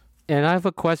 And I have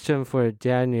a question for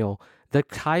Daniel. The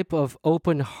type of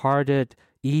open-hearted,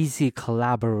 easy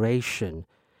collaboration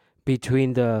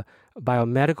between the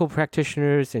biomedical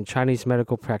practitioners and Chinese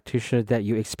medical practitioners that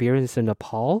you experience in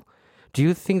Nepal, do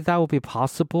you think that will be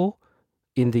possible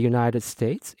in the United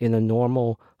States in a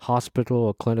normal hospital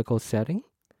or clinical setting?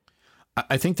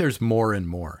 I think there's more and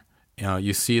more.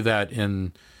 You see that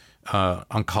in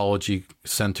oncology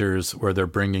centers where they're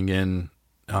bringing in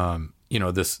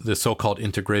this so-called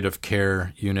integrative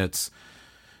care units.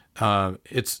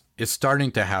 It's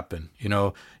starting to happen,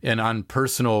 and on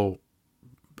personal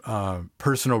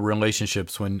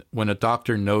relationships when a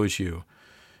doctor knows you,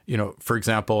 for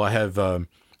example, I have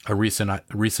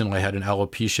recently I had an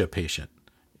alopecia patient,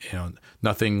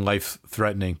 nothing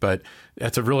life-threatening, but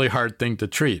that's a really hard thing to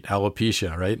treat,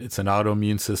 alopecia, right? It's an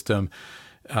autoimmune system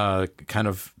kind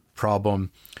of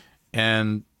problem,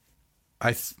 and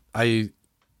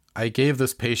I gave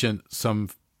this patient some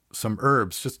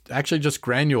herbs, just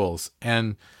granules,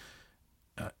 and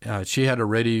she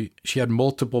had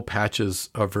multiple patches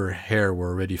of her hair were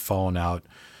already fallen out.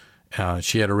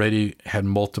 She had already had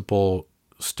multiple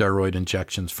steroid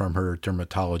injections from her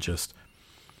dermatologist,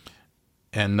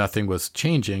 and nothing was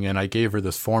changing. And I gave her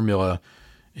this formula,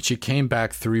 and she came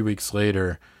back 3 weeks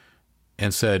later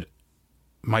and said,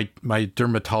 my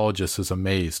dermatologist is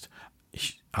amazed.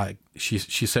 She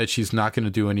said she's not going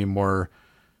to do any more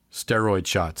steroid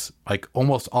shots. Like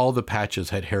almost all the patches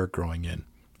had hair growing in,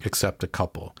 except a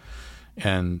couple.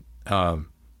 And I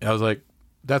was like,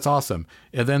 that's awesome.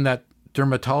 And then that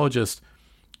dermatologist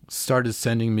started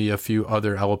sending me a few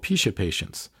other alopecia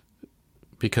patients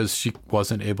because she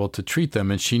wasn't able to treat them,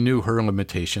 and she knew her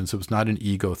limitations. It was not an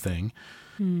ego thing.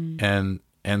 And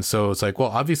And so it's like, well,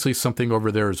 obviously something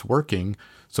over there is working,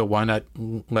 so why not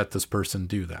let this person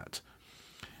do that?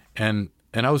 And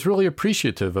I was really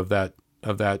appreciative of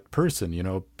that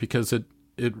person, because it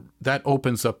that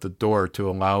opens up the door to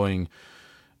allowing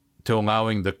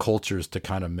the cultures to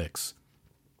kind of mix.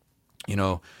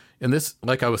 And this,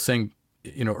 like I was saying,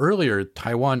 earlier,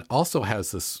 Taiwan also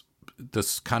has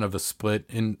this kind of a split.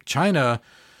 In China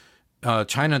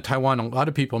and Taiwan, a lot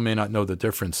of people may not know the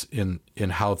difference in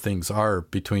how things are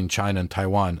between China and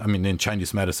Taiwan. I mean, in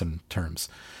Chinese medicine terms.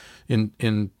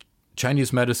 In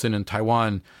Chinese medicine in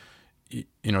Taiwan,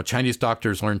 Chinese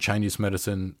doctors learn Chinese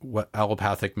medicine,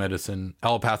 allopathic medicine.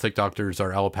 Allopathic doctors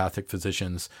are allopathic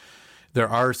physicians. There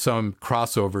are some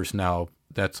crossovers now.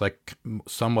 That's like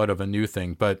somewhat of a new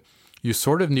thing, but you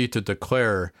sort of need to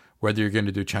declare whether you're going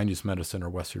to do Chinese medicine or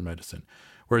Western medicine.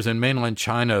 Whereas in mainland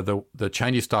China, the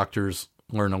Chinese doctors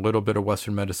learn a little bit of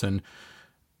Western medicine,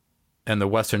 and the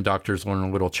Western doctors learn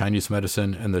a little Chinese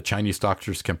medicine, and the Chinese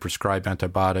doctors can prescribe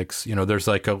antibiotics. There's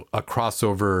like a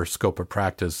crossover scope of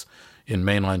practice in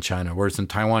mainland China. Whereas in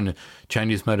Taiwan,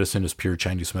 Chinese medicine is pure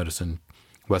Chinese medicine.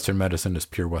 Western medicine is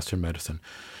pure Western medicine.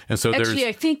 And so actually,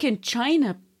 I think in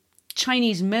China,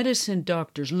 Chinese medicine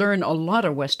doctors learn a lot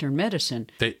of Western medicine.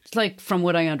 It's like, from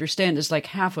what I understand, it's like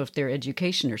half of their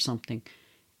education or something.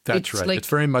 That's right. It's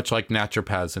very much like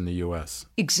naturopaths in the U.S.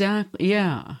 Exactly.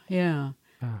 Yeah.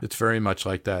 It's very much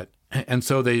like that. And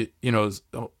so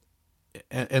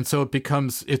and so it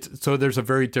becomes, so there's a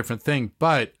very different thing.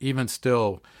 But even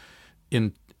still,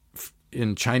 in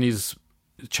Chinese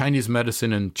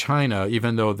medicine in China,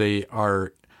 even though they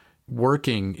are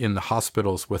working in the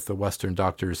hospitals with the Western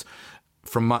doctors,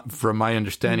 from my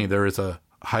understanding, there is a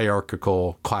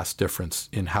hierarchical class difference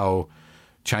in how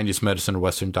Chinese medicine and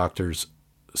Western doctors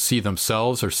see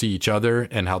themselves or see each other,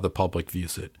 and how the public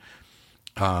views it.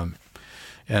 And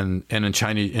in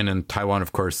China and in Taiwan,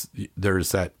 of course,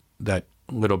 there's that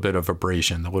little bit of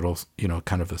abrasion, the little,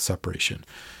 kind of a separation,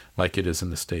 like it is in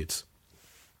the States.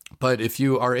 But if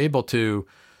you are able to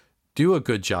do a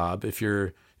good job, if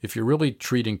you're really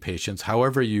treating patients,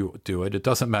 however you do it, it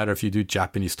doesn't matter if you do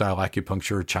Japanese style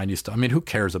acupuncture or Chinese style. I mean, who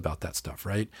cares about that stuff,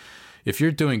 right? If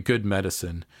you're doing good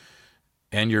medicine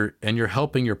and you're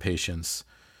helping your patients,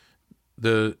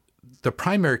 the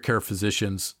primary care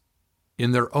physicians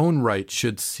in their own right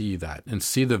should see that and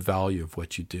see the value of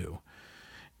what you do,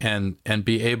 and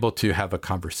be able to have a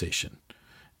conversation,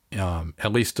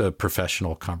 at least a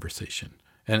professional conversation.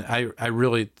 And I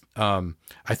really,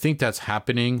 I think that's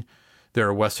happening. There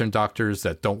are Western doctors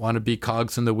that don't want to be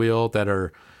cogs in the wheel, that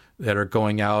are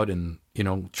going out and,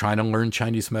 trying to learn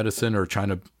Chinese medicine or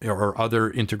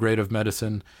other integrative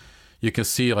medicine. You can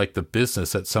see like the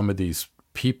business that some of these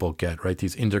people get, right?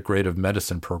 These integrative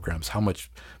medicine programs, how much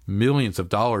millions of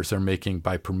dollars they're making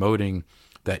by promoting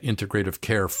that integrative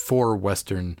care for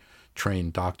Western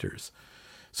trained doctors.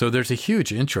 So there's a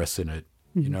huge interest in it,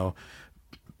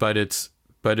 but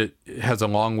it has a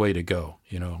long way to go,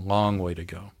 long way to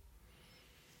go.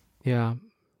 Yeah.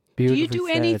 Do you do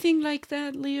anything like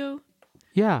that, Leo?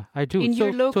 Yeah, I do. In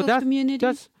your local community?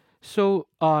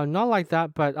 Not like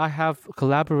that, but I have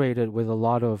collaborated with a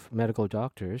lot of medical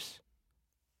doctors.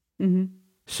 Mm-hmm.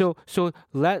 So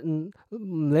let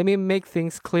me make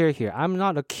things clear here. I'm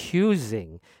not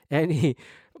accusing any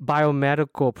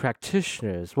biomedical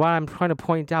practitioners. What I'm trying to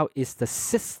point out is the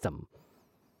system,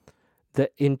 the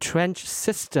entrenched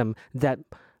system that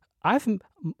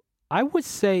I would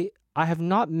say I have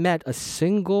not met a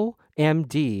single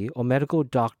MD or medical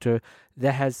doctor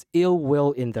that has ill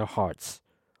will in their hearts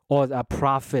or are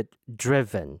profit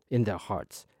driven in their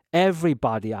hearts.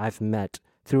 Everybody I've met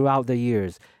throughout the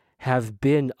years have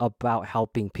been about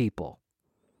helping people.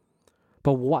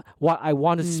 But what I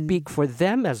want to speak for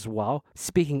them as well,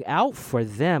 speaking out for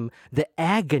them, the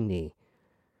agony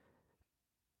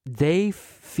they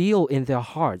feel in their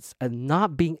hearts and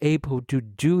not being able to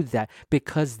do that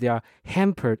because they are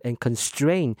hampered and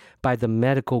constrained by the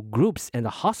medical groups and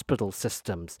the hospital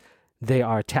systems they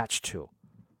are attached to.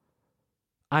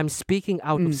 I'm speaking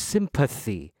out of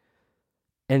sympathy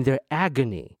and their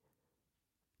agony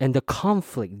and the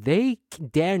conflict they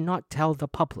dare not tell the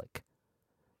public.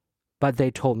 But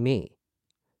they told me,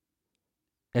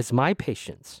 as my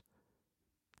patients,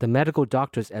 the medical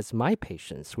doctors as my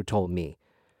patients who told me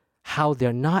how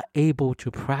they're not able to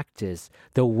practice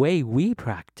the way we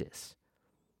practice,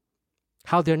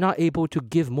 how they're not able to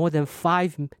give more than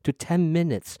 5 to 10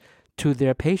 minutes to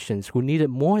their patients who need it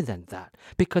more than that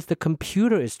because the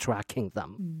computer is tracking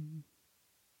them.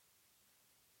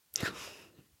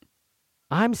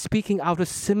 I'm speaking out of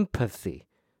sympathy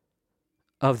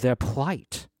of their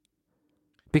plight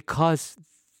because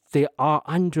they are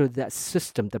under that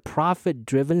system, the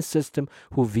profit-driven system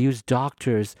who views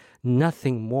doctors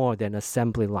nothing more than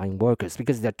assembly line workers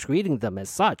because they're treating them as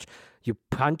such. You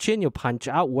punch in, you punch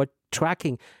out, we're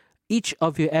tracking each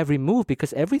of your every move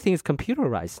because everything is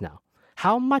computerized now.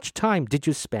 How much time did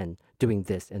you spend doing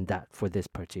this and that for this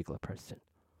particular person?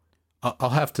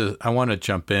 I want to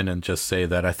jump in and just say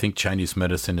that I think Chinese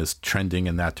medicine is trending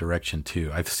in that direction too.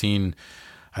 I've seen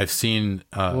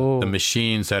the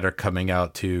machines that are coming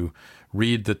out to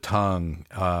read the tongue,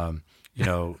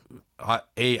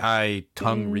 AI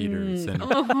tongue readers and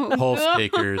pulse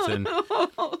takers, and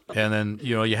then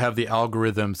you have the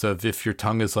algorithms of if your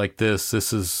tongue is like this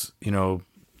is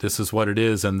what it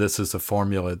is, and this is the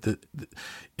formula.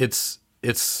 It's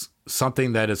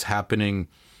something that is happening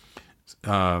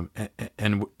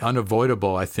and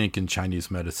unavoidable, I think, in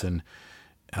Chinese medicine,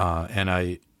 and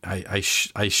I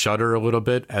shudder a little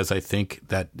bit as I think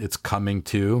that it's coming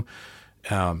too,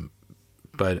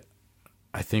 but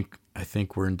I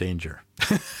think we're in danger.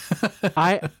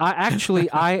 I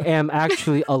am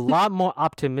actually a lot more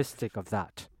optimistic of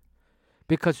that,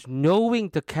 because knowing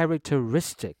the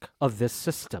characteristic of this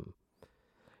system,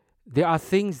 there are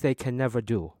things they can never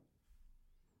do.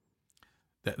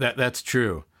 That's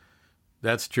true.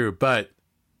 That's true. But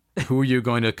who are you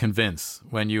going to convince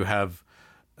when you have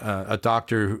a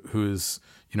doctor who's,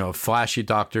 a flashy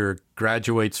doctor,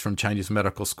 graduates from Chinese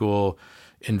medical school,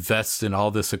 invests in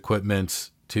all this equipment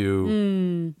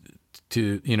to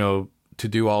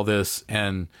do all this,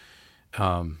 and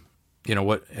and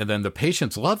then the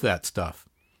patients love that stuff.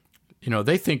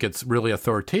 They think it's really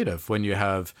authoritative when you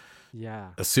have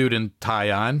a suit and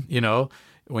tie on,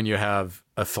 when you have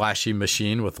a flashy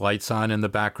machine with lights on in the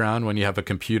background, when you have a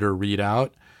computer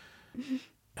readout.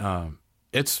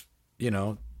 It's,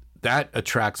 that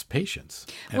attracts patients.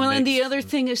 And the other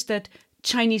thing is that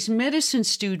Chinese medicine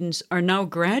students are now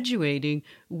graduating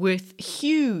with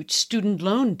huge student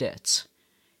loan debts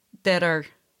that are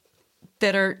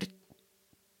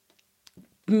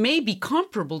maybe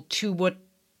comparable to what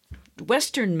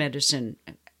Western medicine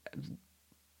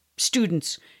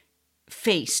students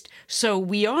faced. So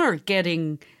we are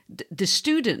getting the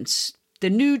students, the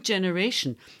new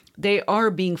generation, they are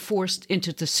being forced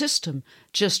into the system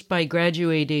just by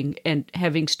graduating and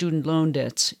having student loan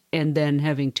debts and then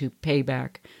having to pay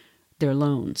back their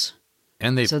loans.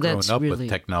 And they've grown up with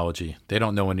technology. They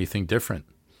don't know anything different.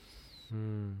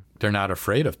 They're not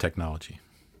afraid of technology.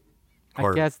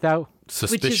 I guess that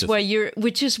suspicious.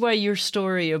 Which is why your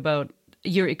story about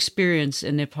your experience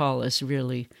in Nepal is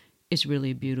really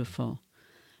beautiful.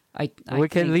 We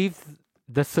can leave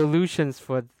the solutions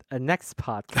for a next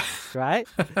podcast, right?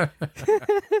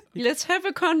 Let's have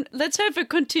a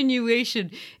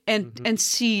continuation and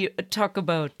talk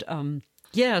about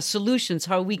solutions,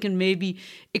 how we can maybe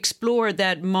explore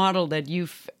that model that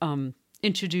you've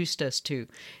introduced us to,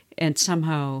 and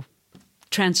somehow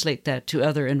translate that to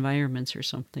other environments or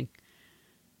something.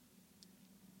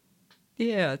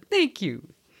 Yeah, thank you.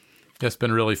 It's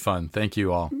been really fun. Thank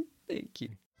you all. Thank you.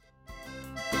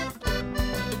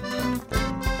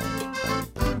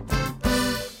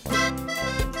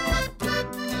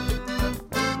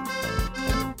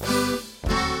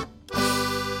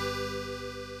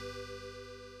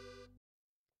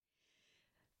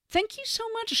 Thank you so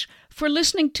much for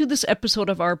listening to this episode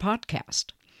of our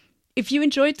podcast. If you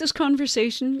enjoyed this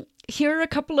conversation, here are a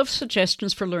couple of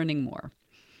suggestions for learning more.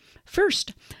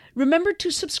 First, remember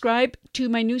to subscribe to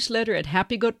my newsletter at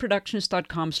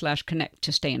happygoatproductions.com/connect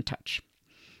to stay in touch.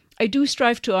 I do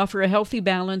strive to offer a healthy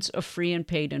balance of free and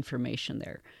paid information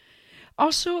there.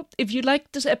 Also, if you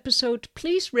liked this episode,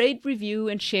 please rate, review,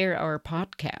 and share our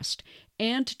podcast.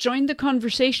 And join the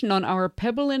conversation on our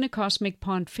Pebble in a Cosmic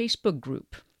Pond Facebook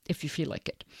group, if you feel like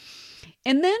it.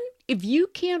 And then, if you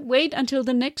can't wait until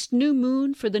the next new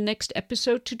moon for the next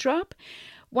episode to drop,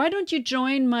 why don't you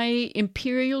join my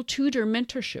Imperial Tutor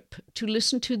mentorship to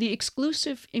listen to the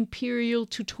exclusive Imperial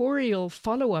Tutorial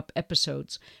follow-up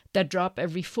episodes that drop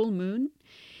every full moon?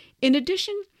 In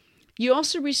addition, you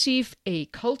also receive a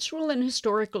cultural and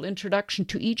historical introduction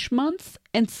to each month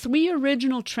and 3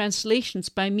 original translations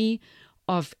by me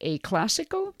of a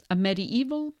classical, a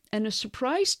medieval, and a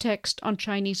surprise text on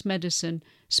Chinese medicine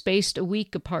spaced a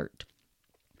week apart,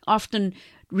 often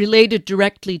related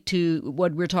directly to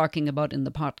what we're talking about in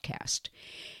the podcast.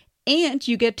 And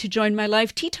you get to join my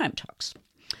live tea time talks.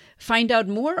 Find out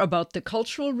more about the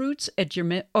cultural roots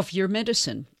of your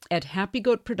medicine at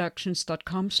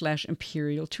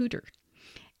happygoatproductions.com/imperial tutor.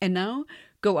 And now,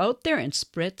 go out there and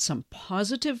spread some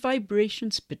positive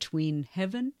vibrations between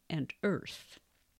heaven and earth.